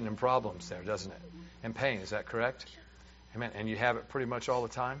tension and problems there, doesn't it? And pain, is that correct? Amen. And you have it pretty much all the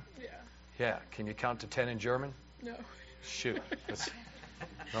time? Yeah. Yeah. Can you count to 10 in German? No. Shoot.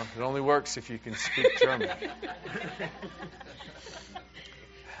 Well, it only works if you can speak German.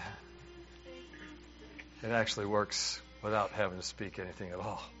 It actually works without having to speak anything at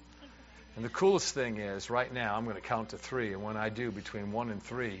all. And the coolest thing is, right now, I'm going to count to 3. And when I do, between 1 and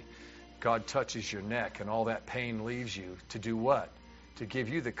 3, God touches your neck and all that pain leaves you to do what? To give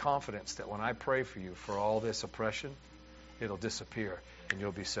you the confidence that when I pray for you for all this oppression, it'll disappear and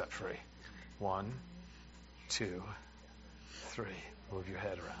you'll be set free. 1, 2, 3. Move your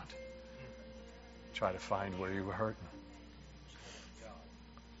head around. Try to find where you were hurting.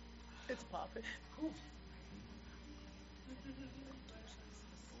 It's popping.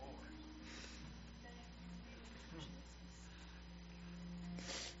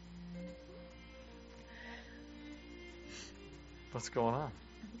 What's going on?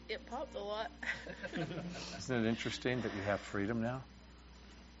 It popped a lot. Isn't it interesting that you have freedom now?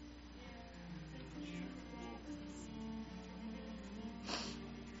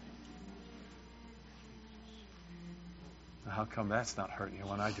 How come that's not hurting you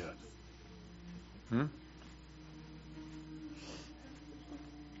when I do it?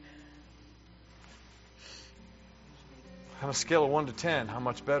 On a scale of 1 to 10, how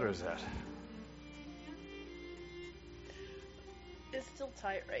much better is that? It's still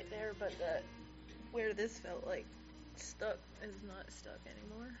tight right there, but where this felt like stuck is not stuck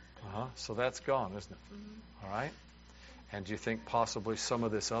anymore. So that's gone, isn't it? Mm-hmm. All right. And do you think possibly some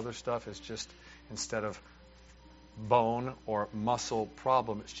of this other stuff is just, instead of bone or muscle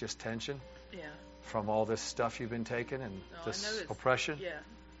problem, it's just tension? Yeah. From all this stuff you've been taking and this oppression? Yeah.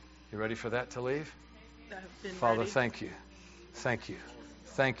 You ready for that to leave? I've been Father, ready. thank you. Thank you.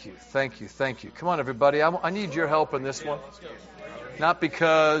 Thank you. Thank you. Thank you. Come on, everybody. I need your help in this one. Not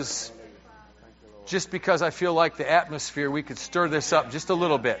just because I feel like the atmosphere, we could stir this up just a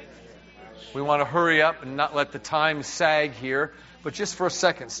little bit. We want to hurry up and not let the time sag here. But just for a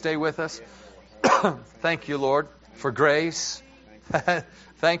second, stay with us. Thank you, Lord, for grace.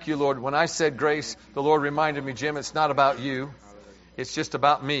 Thank you, Lord. When I said grace, the Lord reminded me, Jim, it's not about you. It's just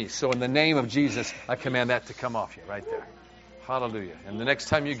about me. So in the name of Jesus, I command that to come off you right there. Hallelujah. And the next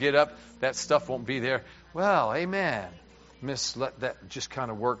time you get up, that stuff won't be there. Well, amen. Miss, let that just kind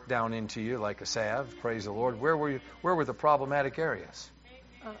of work down into you like a salve. Praise the Lord. Where were the problematic areas?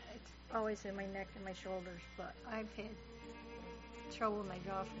 It's always in my neck and my shoulders, but I've had trouble with my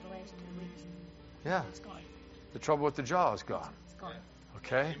jaw for the last 2 weeks. Yeah. It's gone. The trouble with the jaw is gone. It's gone.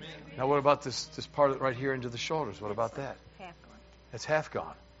 Okay. Now what about this part right here into the shoulders? What about that? Half gone. It's half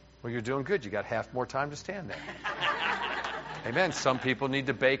gone. Well, you're doing good. You got half more time to stand there. Amen. Some people need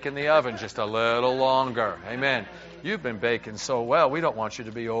to bake in the oven just a little longer. Amen. You've been baking so well, we don't want you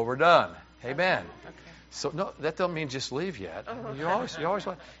to be overdone. Amen. Okay. So no, that don't mean just leave yet. You always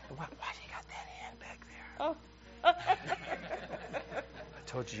want. Why do you got that hand back there? Oh. I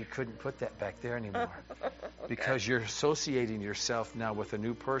told you couldn't put that back there anymore. Because you're associating yourself now with a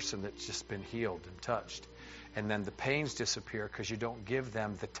new person that's just been healed and touched. And then the pains disappear because you don't give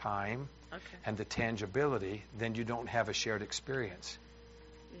them the time and the tangibility. Then you don't have a shared experience.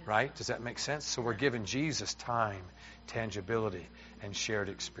 Yes. Right? Does that make sense? So we're giving Jesus time, tangibility, and shared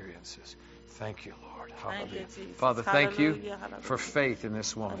experiences. Thank you, Lord. Hallelujah. Thank you, Father, thank you for faith in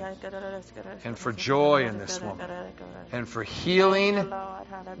this woman, and for joy in this woman, and for healing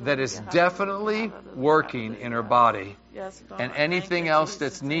that is definitely working in her body. And anything else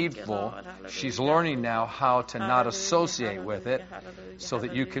that's needful, she's learning now how to not associate with it so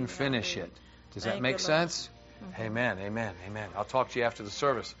that you can finish it. Does that make sense? Amen, amen, amen. I'll talk to you after the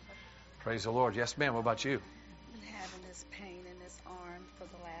service. Praise the Lord. Yes, ma'am. What about you? I've been having this pain in this arm for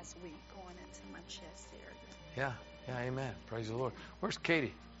the last week going into my chest area. Yeah, amen. Praise the Lord. Where's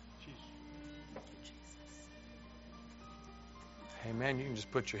Katie? Amen. You can just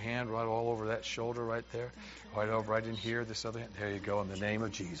put your hand right all over that shoulder right there. Right in here, this other hand. There you go. In the name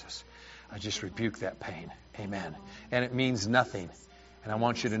of Jesus, I just rebuke that pain. Amen. And it means nothing. And I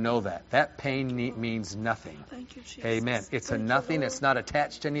want you to know that. That pain means nothing. Thank you, Jesus. Amen. It's a nothing. It's not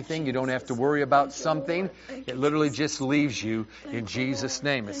attached to anything. You don't have to worry about something. It literally just leaves you in Jesus'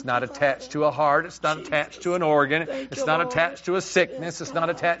 name. It's not attached to a heart. It's not attached to an organ. It's not attached to a sickness. It's not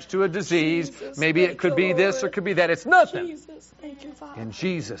attached to a disease. Maybe it could be this or it could be that. It's nothing. In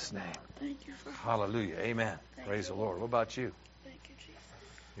Jesus' name. Hallelujah. Amen. Praise the Lord. What about you?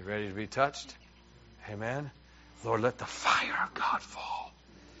 You ready to be touched? Amen. Lord, let the fire of God fall.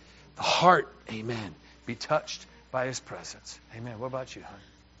 The heart, amen, be touched by His presence. Amen. What about you,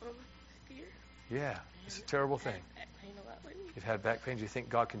 hon? Fear. Yeah, it's a terrible thing. Back pain a lot lately. You've had back pain. Do you think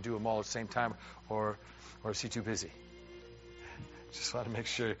God can do them all at the same time, or is He too busy? Just want to make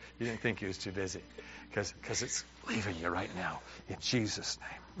sure you didn't think He was too busy, because it's leaving you right now in Jesus' name.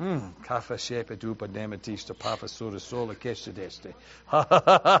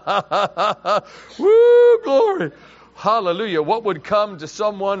 Woo, glory. Hallelujah. What would come to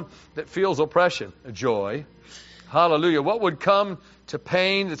someone that feels oppression? Joy. Hallelujah. What would come to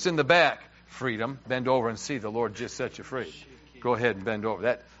pain that's in the back? Freedom. Bend over and see the Lord just set you free. Go ahead and bend over.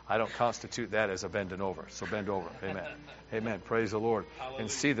 That I don't constitute that as a bending over. So bend over. Amen. Amen. Praise the Lord.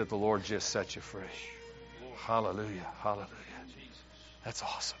 And see that the Lord just set you free. Hallelujah. Hallelujah. That's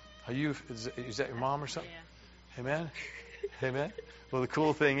awesome. Are you? Is that your mom or something? Yeah. Amen. Amen. Well, the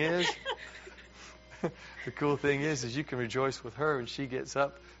cool thing is you can rejoice with her, and she gets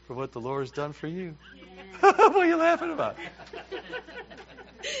up for what the Lord has done for you. Yeah. What are you laughing about?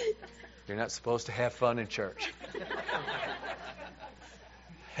 You're not supposed to have fun in church.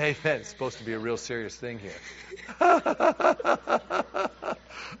 Amen. It's supposed to be a real serious thing here.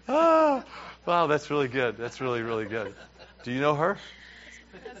 Oh, wow, that's really good. That's really, really good. Do you know her?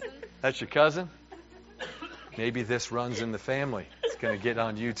 That's your cousin? Maybe this runs in the family. It's going to get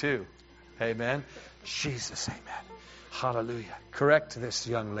on you too. Amen. Jesus, amen. Hallelujah. Correct this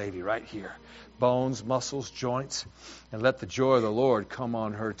young lady right here. Bones, muscles, joints. And let the joy of the Lord come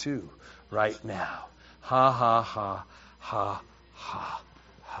on her too right now. Ha, ha, ha, ha, ha,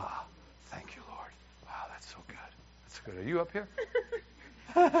 ha. Thank you, Lord. Wow, that's so good. That's good. Are you up here?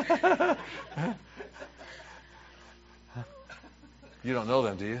 You don't know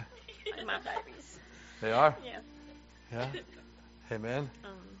them, do you? My babies. They are? Yeah. Yeah? Amen.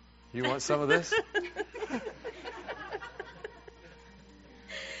 You want some of this?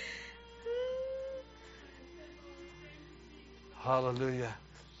 Hallelujah.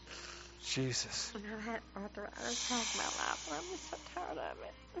 Jesus. And I had arthritis all my life, and I'm so tired of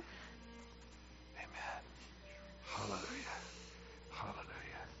it. Amen. Hallelujah.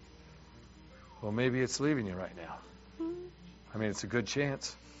 Hallelujah. Well, maybe it's leaving you right now. I mean, it's a good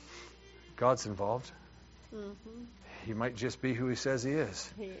chance. God's involved. Mm-hmm. He might just be who he says he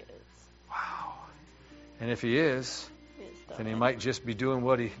is. He is. Wow. And if he is, then he might just be doing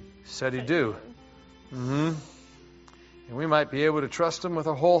what he said he'd do. Mm-hmm. And we might be able to trust him with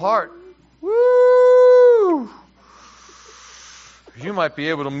our whole heart. Woo! You might be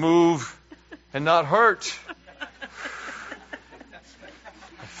able to move and not hurt.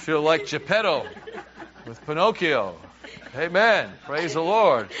 I feel like Geppetto with Pinocchio. Amen. Praise the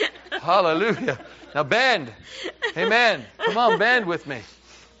Lord. Hallelujah. Now bend. Amen. Come on, bend with me.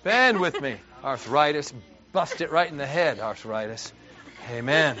 Bend with me. Arthritis. Bust it right in the head, arthritis.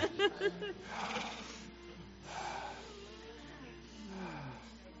 Amen.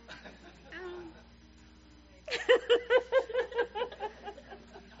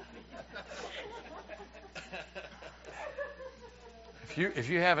 If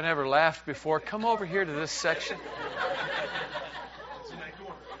you haven't ever laughed before, come over here to this section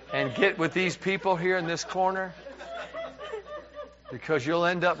and get with these people here in this corner, because you'll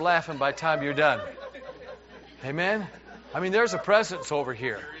end up laughing by the time you're done. Amen? I mean, there's a presence over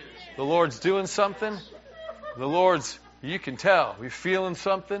here. The Lord's doing something. You can tell. We're feeling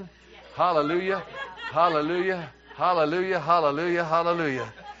something. Hallelujah. Hallelujah. Hallelujah. Hallelujah.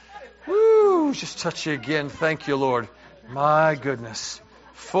 Hallelujah. Woo! Just touch you again. Thank you, Lord. My goodness.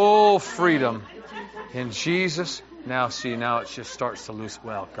 Full freedom in Jesus. Now it just starts to loose.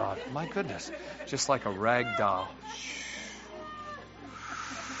 Well, God, my goodness. Just like a rag doll.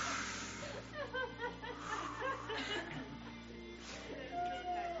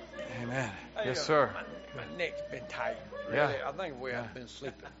 Amen. Yes, sir. My neck's been tight. Really. Yeah. I think we have been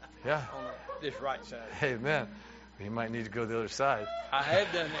sleeping. Yeah. On this right side. Amen. You might need to go to the other side. I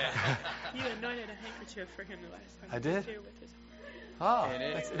have done that. You anointed a handkerchief for him the last time. I did? He was here with his Oh,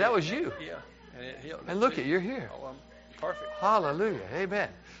 that was you. Yeah. And it healed. And look, you're here. Oh, I'm perfect. Hallelujah. Amen.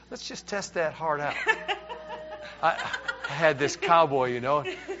 Let's just test that heart out. I had this cowboy,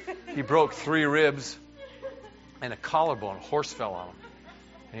 he broke 3 ribs and a collarbone. A horse fell on him.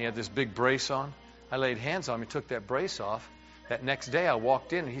 And he had this big brace on. I laid hands on him. He took that brace off. That next day I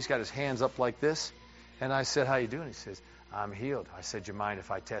walked in and he's got his hands up like this. And I said, how you doing? He says, I'm healed. I said, you mind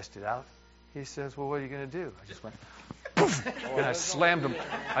if I test it out? He says, well, what are you going to do? I just went, poof, and I slammed him.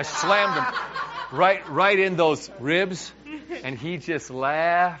 Right in those ribs. And he just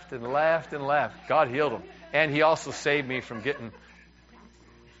laughed and laughed and laughed. God healed him. And he also saved me from getting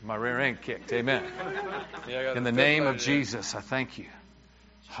my rear end kicked. Amen. In the name of Jesus, I thank you.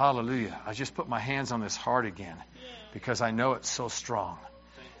 Hallelujah. I just put my hands on this heart again because I know it's so strong.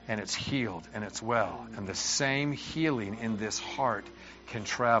 And it's healed and it's well. And the same healing in this heart can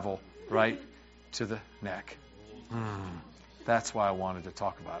travel right to the neck. That's why I wanted to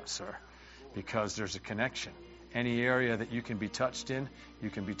talk about it, sir. Because there's a connection. Any area that you can be touched in, you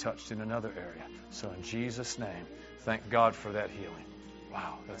can be touched in another area. So in Jesus' name, thank God for that healing.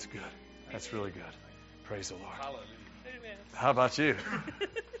 Wow, that's good. That's really good. Praise the Lord. Hallelujah. How about you?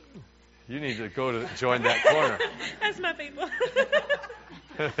 You need to go to join that corner. That's my people.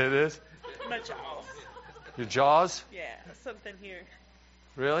 It is? My jaws. Your jaws? Yeah, something here.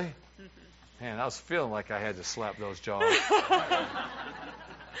 Really? Mm-hmm. Man, I was feeling like I had to slap those jaws.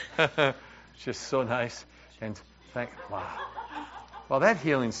 Just so nice. And wow. Well, that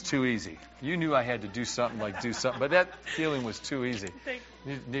healing's too easy. You knew I had to do something, but that healing was too easy.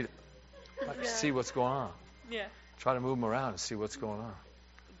 Need see what's going on. Yeah. Try to move them around and see what's going on.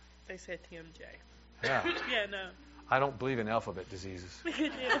 They said TMJ. Yeah. Yeah, no. I don't believe in alphabet diseases.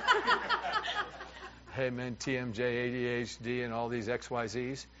 Amen. TMJ, ADHD, and all these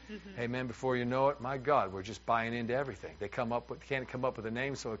XYZs. Mm-hmm. Amen. Before you know it, my God, we're just buying into everything. They can't come up with a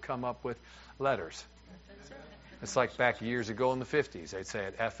name, so they come up with letters. It's like back years ago in the 50s. They'd say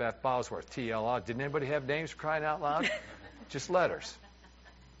at F.F. Bosworth, TLR. Didn't anybody have names for crying out loud? Just letters.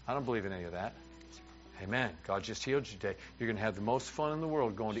 I don't believe in any of that. Amen. God just healed you today. You're going to have the most fun in the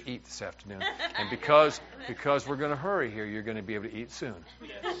world going to eat this afternoon. And because we're going to hurry here, you're going to be able to eat soon.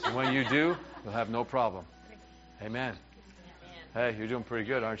 And when you do, you'll have no problem. Amen. Hey, you're doing pretty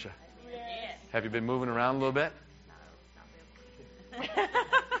good, aren't you? Yes. Have you been moving around a little bit?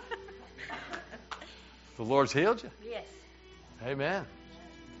 The Lord's healed you? Yes. Amen.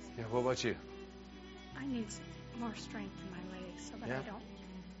 Yeah, what about you? I need more strength in my legs so that I don't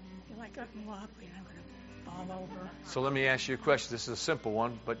feel like I can walk and I'm going to fall over. So let me ask you a question. This is a simple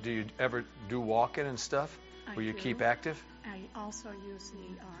one, but do you ever do walking and stuff where you keep active? I also use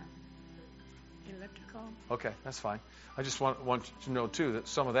the elliptical. Okay, that's fine. I just want you to know, too, that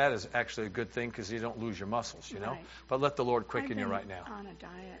some of that is actually a good thing because you don't lose your muscles, you know? Right. But let the Lord quicken you right now. I've been on a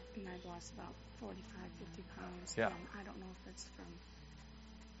diet, and I've lost about 45, 50 pounds. Yeah. And I don't know if it's from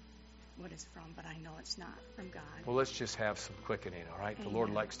what it's from, but I know it's not from God. Well, let's just have some quickening, all right? Amen. The Lord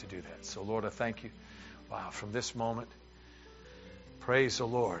likes to do that. So, Lord, I thank you. Wow, from this moment, praise the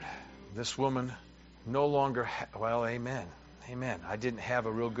Lord. This woman no longer, amen. Amen. I didn't have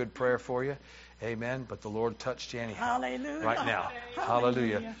a real good prayer for you. Amen. But the Lord touched you anyhow. Hallelujah. Right now.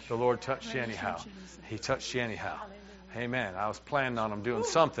 Hallelujah. The Lord touched you anyhow. He touched you anyhow. Amen. I was planning on him doing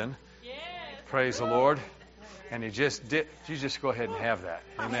something. Praise the Lord. And he just did. You just go ahead and have that.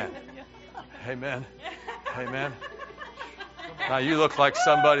 Amen. Amen. Amen. Now you look like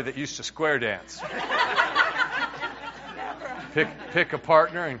somebody that used to square dance. Pick a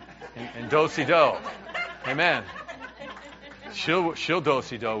partner and do-si-do. Amen. She'll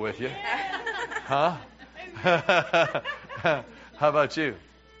do-si-do with you. Huh? How about you?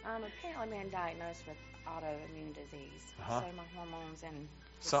 Apparently I've been diagnosed with autoimmune disease. So my hormones and...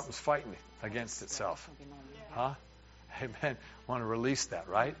 Something's fighting against itself. Huh? Amen. Want to release that,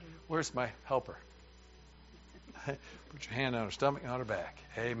 right? Where's my helper? Put your hand on her stomach and on her back.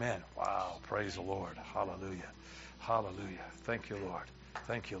 Amen. Wow. Praise the Lord. Hallelujah. Hallelujah. Thank you, Lord.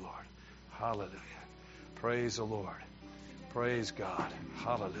 Thank you, Lord. Hallelujah. Praise the Lord. Praise God.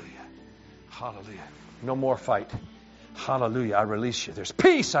 Hallelujah. Hallelujah. No more fight. Hallelujah. I release you. There's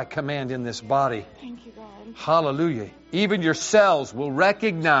peace I command in this body. Thank you, God. Hallelujah. Even your cells will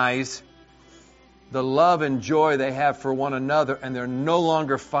recognize the love and joy they have for one another, and they're no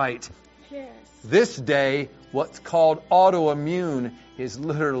longer fight. Yes. This day, what's called autoimmune is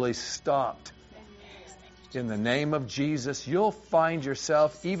literally stopped. In the name of Jesus, you'll find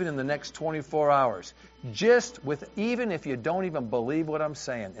yourself, even in the next 24 hours, even if you don't even believe what I'm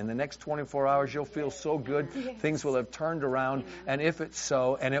saying, in the next 24 hours, you'll feel so good. Yes. Things will have turned around. And if it's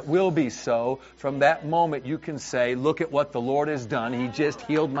so, and it will be so, from that moment you can say, look at what the Lord has done. He just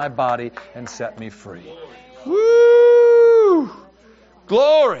healed my body and set me free. Woo!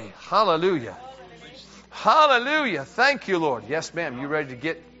 Glory. Hallelujah. Hallelujah. Thank you, Lord. Yes, ma'am. You ready to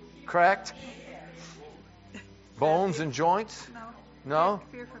get cracked? Bones and joints? No?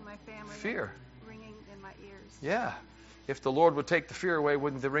 Fear for my family. Fear. Ringing in my ears. Yeah. If the Lord would take the fear away,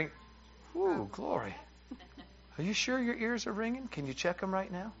 wouldn't the ring... Ooh, glory. Are you sure your ears are ringing? Can you check them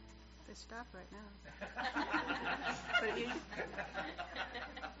right now? They stop right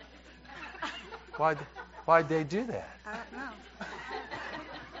now. Why'd they do that? I don't know.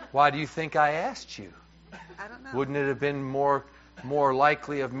 Why do you think I asked you? I don't know. Wouldn't it have been more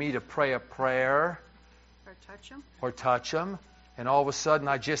likely of me to pray a prayer? Or touch them, and all of a sudden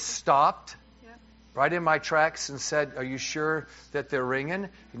I just stopped right in my tracks and said, are you sure that they're ringing?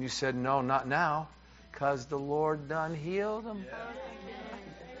 And you said, no, not now, because the Lord done healed them.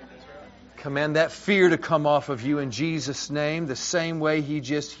 Command that fear to come off of you in Jesus' name, the same way He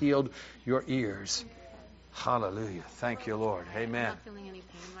just healed your ears. Hallelujah. Thank you, Lord. Amen. I'm not feeling any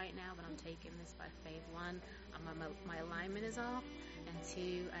pain right now, but I'm taking this by faith. One, my alignment is off. And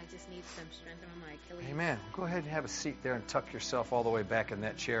two, I just need some strength on my Achilles. Amen. Go ahead and have a seat there and tuck yourself all the way back in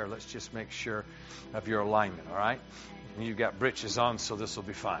that chair. Let's just make sure of your alignment, all right? And you've got britches on, so this will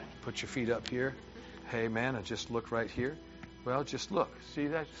be fine. Put your feet up here. Amen. And just look right here. Well, just look. See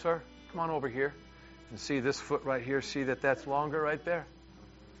that, sir? Come on over here. And see this foot right here. See that that's longer right there?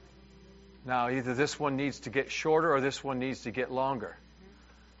 Now, either this one needs to get shorter or this one needs to get longer.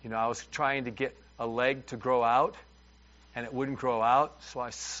 You know, I was trying to get a leg to grow out, and it wouldn't grow out, so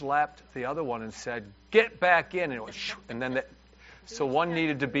I slapped the other one and said, get back in. And it was and then so one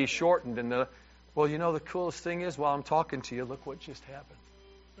needed to be shortened. And well, you know, the coolest thing is, while I'm talking to you, look what just happened.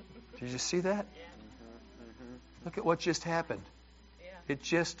 Did you see that? Look at what just happened. It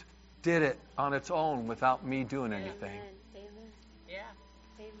just did it on its own without me doing anything. Amen. Yeah.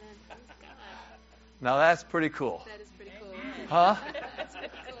 Amen. Now that's pretty cool. That is pretty cool. Huh? That's pretty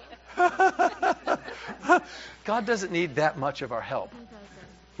cool. God doesn't need that much of our help.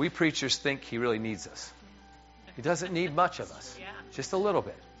 We preachers think He really needs us. He doesn't need much of us. Just a little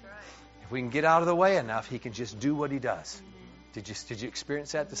bit. If we can get out of the way enough, He can just do what He does. Did you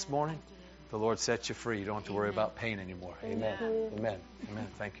experience that this morning? The Lord set you free. You don't have to worry about pain anymore. Amen. Amen. Amen.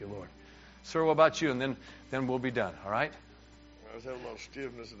 Thank you, Lord. Sir, what about you? And then we'll be done. All right? I was having a lot of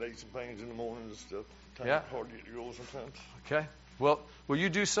stiffness and aches and pains in the morning and stuff. Kind of hard to get to go sometimes. Okay. Well, will you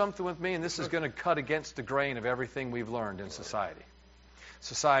do something with me? And this is going to cut against the grain of everything we've learned in society.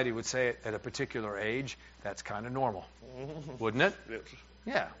 Society would say at a particular age, that's kind of normal. Wouldn't it? Yes.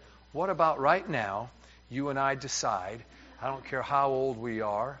 Yeah. What about right now, you and I decide, I don't care how old we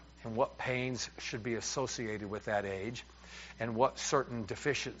are, and what pains should be associated with that age, and what certain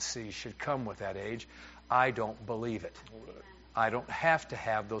deficiencies should come with that age. I don't believe it. I don't have to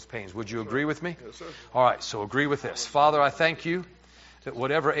have those pains. Would you agree with me? Yes, sir. All right, so agree with this. Father, I thank you that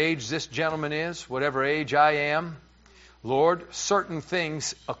whatever age this gentleman is, whatever age I am, Lord, certain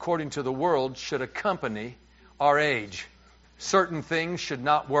things, according to the world, should accompany our age. Certain things should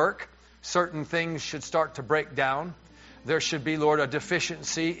not work. Certain things should start to break down. There should be, Lord, a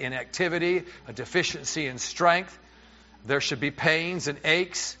deficiency in activity, a deficiency in strength. There should be pains and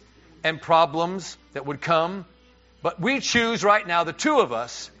aches and problems that would come. But we choose right now, the two of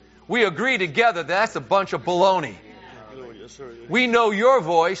us, we agree together that's a bunch of baloney. We know your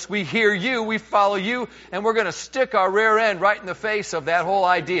voice, we hear you, we follow you, and we're going to stick our rear end right in the face of that whole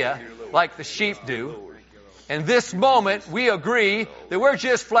idea, like the sheep do. And this moment, we agree that we're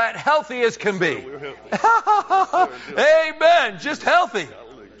just flat healthy as can be. Amen. Just healthy.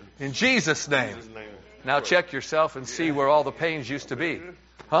 In Jesus' name. Now check yourself and see where all the pains used to be.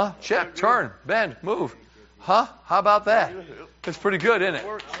 Huh? Check, turn, bend, move. Huh? How about that? It's pretty good, isn't it?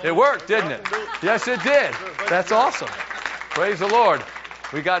 It worked, didn't it? Yes, it did. That's awesome. Praise the Lord.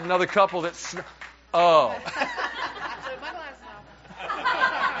 We got another couple that's... Oh.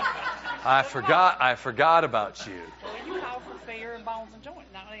 I forgot about you. Well, you call for fear and bones and joints.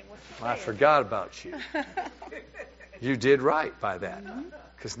 Now, ain't what you said. I forgot about you. You did right by that.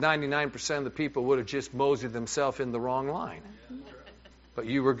 Because 99% of the people would have just moseyed themselves in the wrong line. But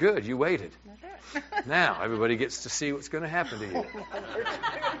you were good. You waited. Now everybody gets to see what's going to happen to you.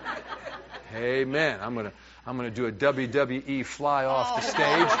 Amen. I'm gonna do a WWE fly off the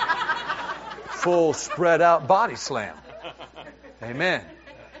stage, full spread out body slam. Amen.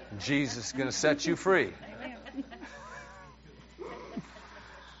 Jesus is going to set you free.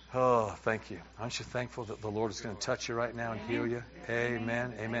 Oh, thank you. Aren't you thankful that the Lord is going to touch you right now and heal you?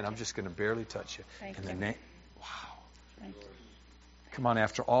 Amen. Amen. I'm just going to barely touch you. In the name. Wow. Come on,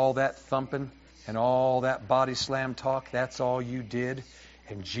 after all that thumping and all that body slam talk, that's all you did,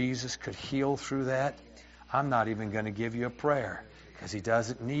 and Jesus could heal through that. I'm not even going to give you a prayer because He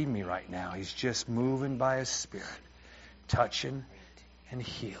doesn't need me right now. He's just moving by His Spirit, touching and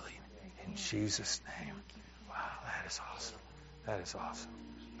healing in Jesus' name. Wow, that is awesome. That is awesome.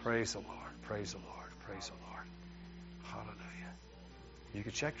 Praise the Lord. Praise the Lord. Praise the Lord. Hallelujah. You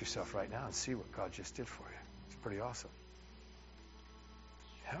can check yourself right now and see what God just did for you. It's pretty awesome.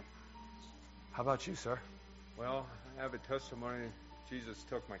 Yep. How about you, sir? Well, I have a testimony. Jesus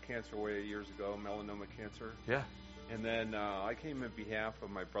took my cancer away years ago, melanoma cancer. Yeah. And then I came in behalf of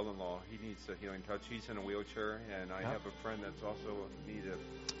my brother-in-law. He needs a healing touch. He's in a wheelchair, and I have a friend that's also needed.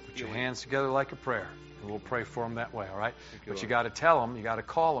 Put your hands together like a prayer, and we'll pray for him that way, all right? But you got to tell him, you got to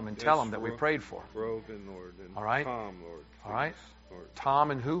call him and tell him that we prayed for. Roven, Lord, and all right? Tom, Lord. Please, all right? Lord.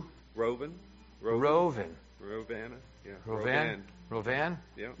 Tom and who? Roven. Rovan. Rovana. Yeah. Rovan? Rovan?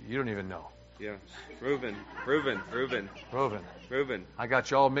 Yeah. You don't even know. Yes. Reuben. I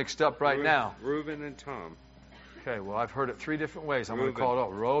got you all mixed up right now. Reuben and Tom. Okay, well, I've heard it three different ways. I'm going to call it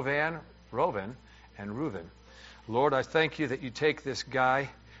out. Rovan, and Reuven. Lord, I thank you that you take this guy,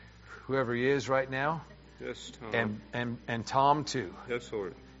 whoever he is right now, yes, Tom. And Tom too. Yes,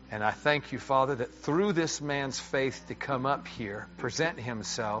 Lord. And I thank you, Father, that through this man's faith to come up here, present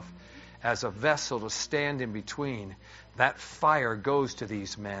himself as a vessel to stand in between, that fire goes to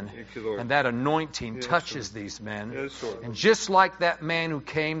these men, and that anointing touches these men. Yes, and just like that man who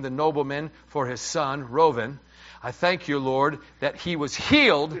came, the nobleman, for his son, Rovan, I thank you, Lord, that he was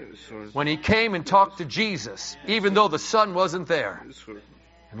healed when he came and talked to Jesus, even though the son wasn't there.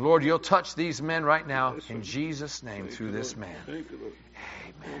 And Lord, you'll touch these men right now in Jesus' name through this man. Amen.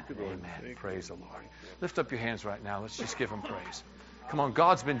 Amen. Praise the Lord. Lift up your hands right now. Let's just give him praise. Come on,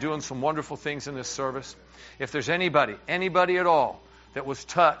 God's been doing some wonderful things in this service. If there's anybody at all that was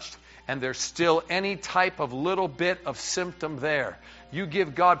touched and there's still any type of little bit of symptom there, you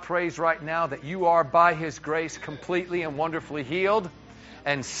give God praise right now that you are by His grace completely and wonderfully healed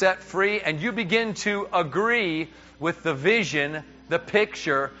and set free, and you begin to agree with the vision, the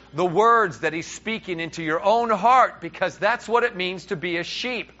picture, the words that He's speaking into your own heart, because that's what it means to be a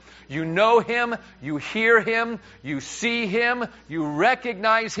sheep. You know Him, you hear Him, you see Him, you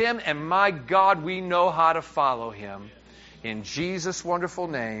recognize Him, and my God, we know how to follow Him. In Jesus' wonderful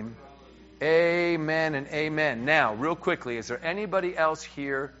name, amen and amen. Now, real quickly, is there anybody else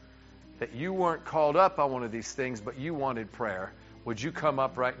here that you weren't called up on one of these things, but you wanted prayer? Would you come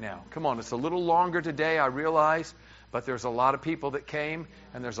up right now? Come on, it's a little longer today, I realize, but there's a lot of people that came,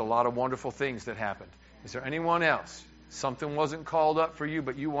 and there's a lot of wonderful things that happened. Is there anyone else? Something wasn't called up for you,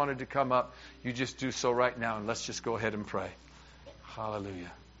 but you wanted to come up. You just do so right now, and let's just go ahead and pray.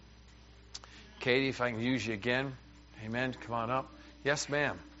 Hallelujah. Katie, if I can use you again. Amen. Come on up. Yes,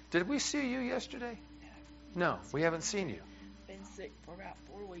 ma'am. Did we see you yesterday? No, we haven't seen you. Been sick for about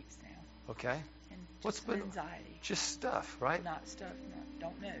 4 weeks now. Okay. and What's just been anxiety. Just stuff, right? Not stuff. No,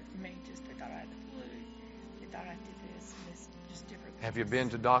 don't know. I mean, just they thought I had the flu. They thought I did this and this, just different things. Have you been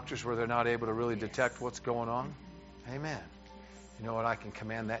to doctors where they're not able to really detect what's going on? Amen. You know what? I can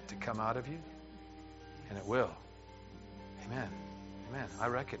command that to come out of you, and it will. Amen. Amen. I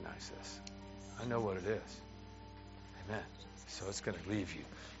recognize this. I know what it is. Amen. So it's going to leave you.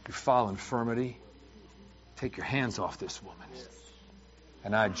 You fall infirmity. Take your hands off this woman.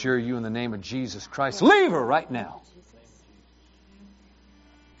 And I adjure you in the name of Jesus Christ, leave her right now.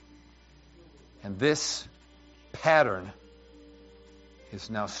 And this pattern is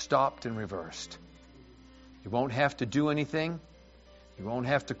now stopped and reversed. You won't have to do anything. You won't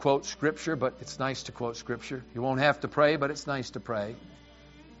have to quote Scripture, but it's nice to quote Scripture. You won't have to pray, but it's nice to pray.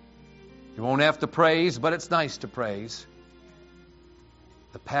 You won't have to praise, but it's nice to praise.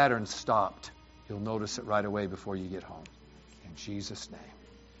 The pattern stopped. You'll notice it right away before you get home. In Jesus' name.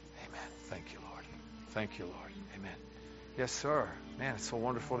 Amen. Thank you, Lord. Thank you, Lord. Amen. Yes, sir. Man, it's so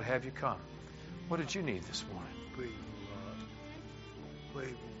wonderful to have you come. What did you need this morning?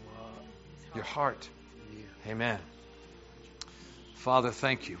 Your heart. Amen. Father,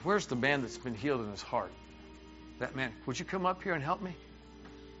 thank you. Where's the man that's been healed in his heart? That man. Would you come up here and help me?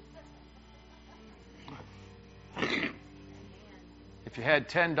 If you had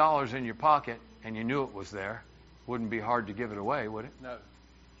 $10 in your pocket and you knew it was there, wouldn't be hard to give it away, would it? No.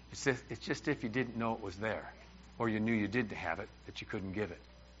 It's just if you didn't know it was there, or you knew you didn't have it, that you couldn't give it.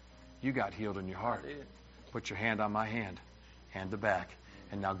 You got healed in your heart. I did. Put your hand on my hand the back,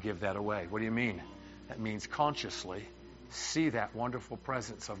 and now give that away. What do you mean? That means consciously see that wonderful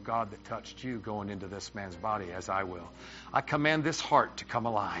presence of God that touched you going into this man's body, as I will. I command this heart to come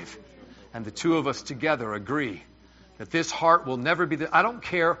alive. And the two of us together agree that this heart will never be I don't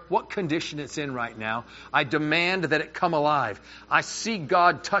care what condition it's in right now. I demand that it come alive. I see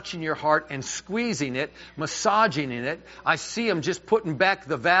God touching your heart and squeezing it, massaging in it. I see Him just putting back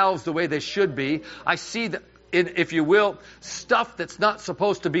the valves the way they should be. I see that, if you will, stuff that's not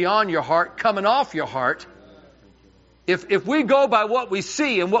supposed to be on your heart coming off your heart. If we go by what we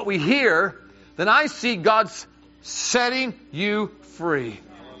see and what we hear, then I see God's setting you free.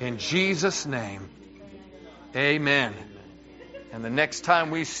 In Jesus' name. Amen. And the next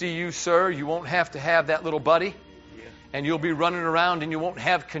time we see you, sir, you won't have to have that little buddy. And you'll be running around and you won't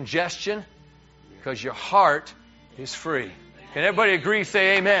have congestion because your heart is free. Can everybody agree?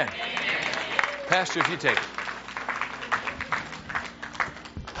 Say amen. Pastor, if you take it.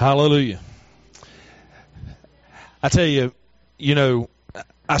 Hallelujah. I tell you,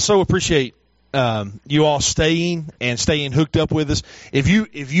 I so appreciate you all staying hooked up with us. If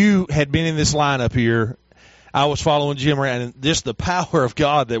you had been in this lineup here, I was following Jim around, and just the power of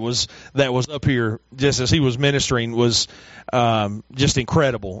God that was up here, just as he was ministering, was just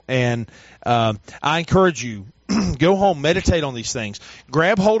incredible. And I encourage you, go home, meditate on these things,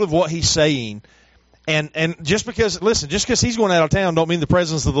 grab hold of what he's saying, and just because he's going out of town, don't mean the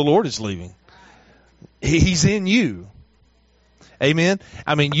presence of the Lord is leaving. He's in you. Amen.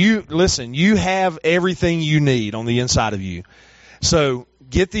 I mean, you have everything you need on the inside of you. So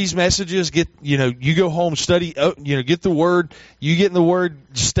get these messages, you go home, study, get the Word, you get in the Word,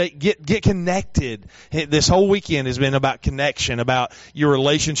 get connected. This whole weekend has been about connection, about your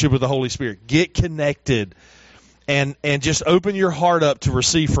relationship with the Holy Spirit. Get connected and just open your heart up to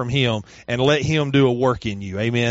receive from Him and let Him do a work in you. Amen.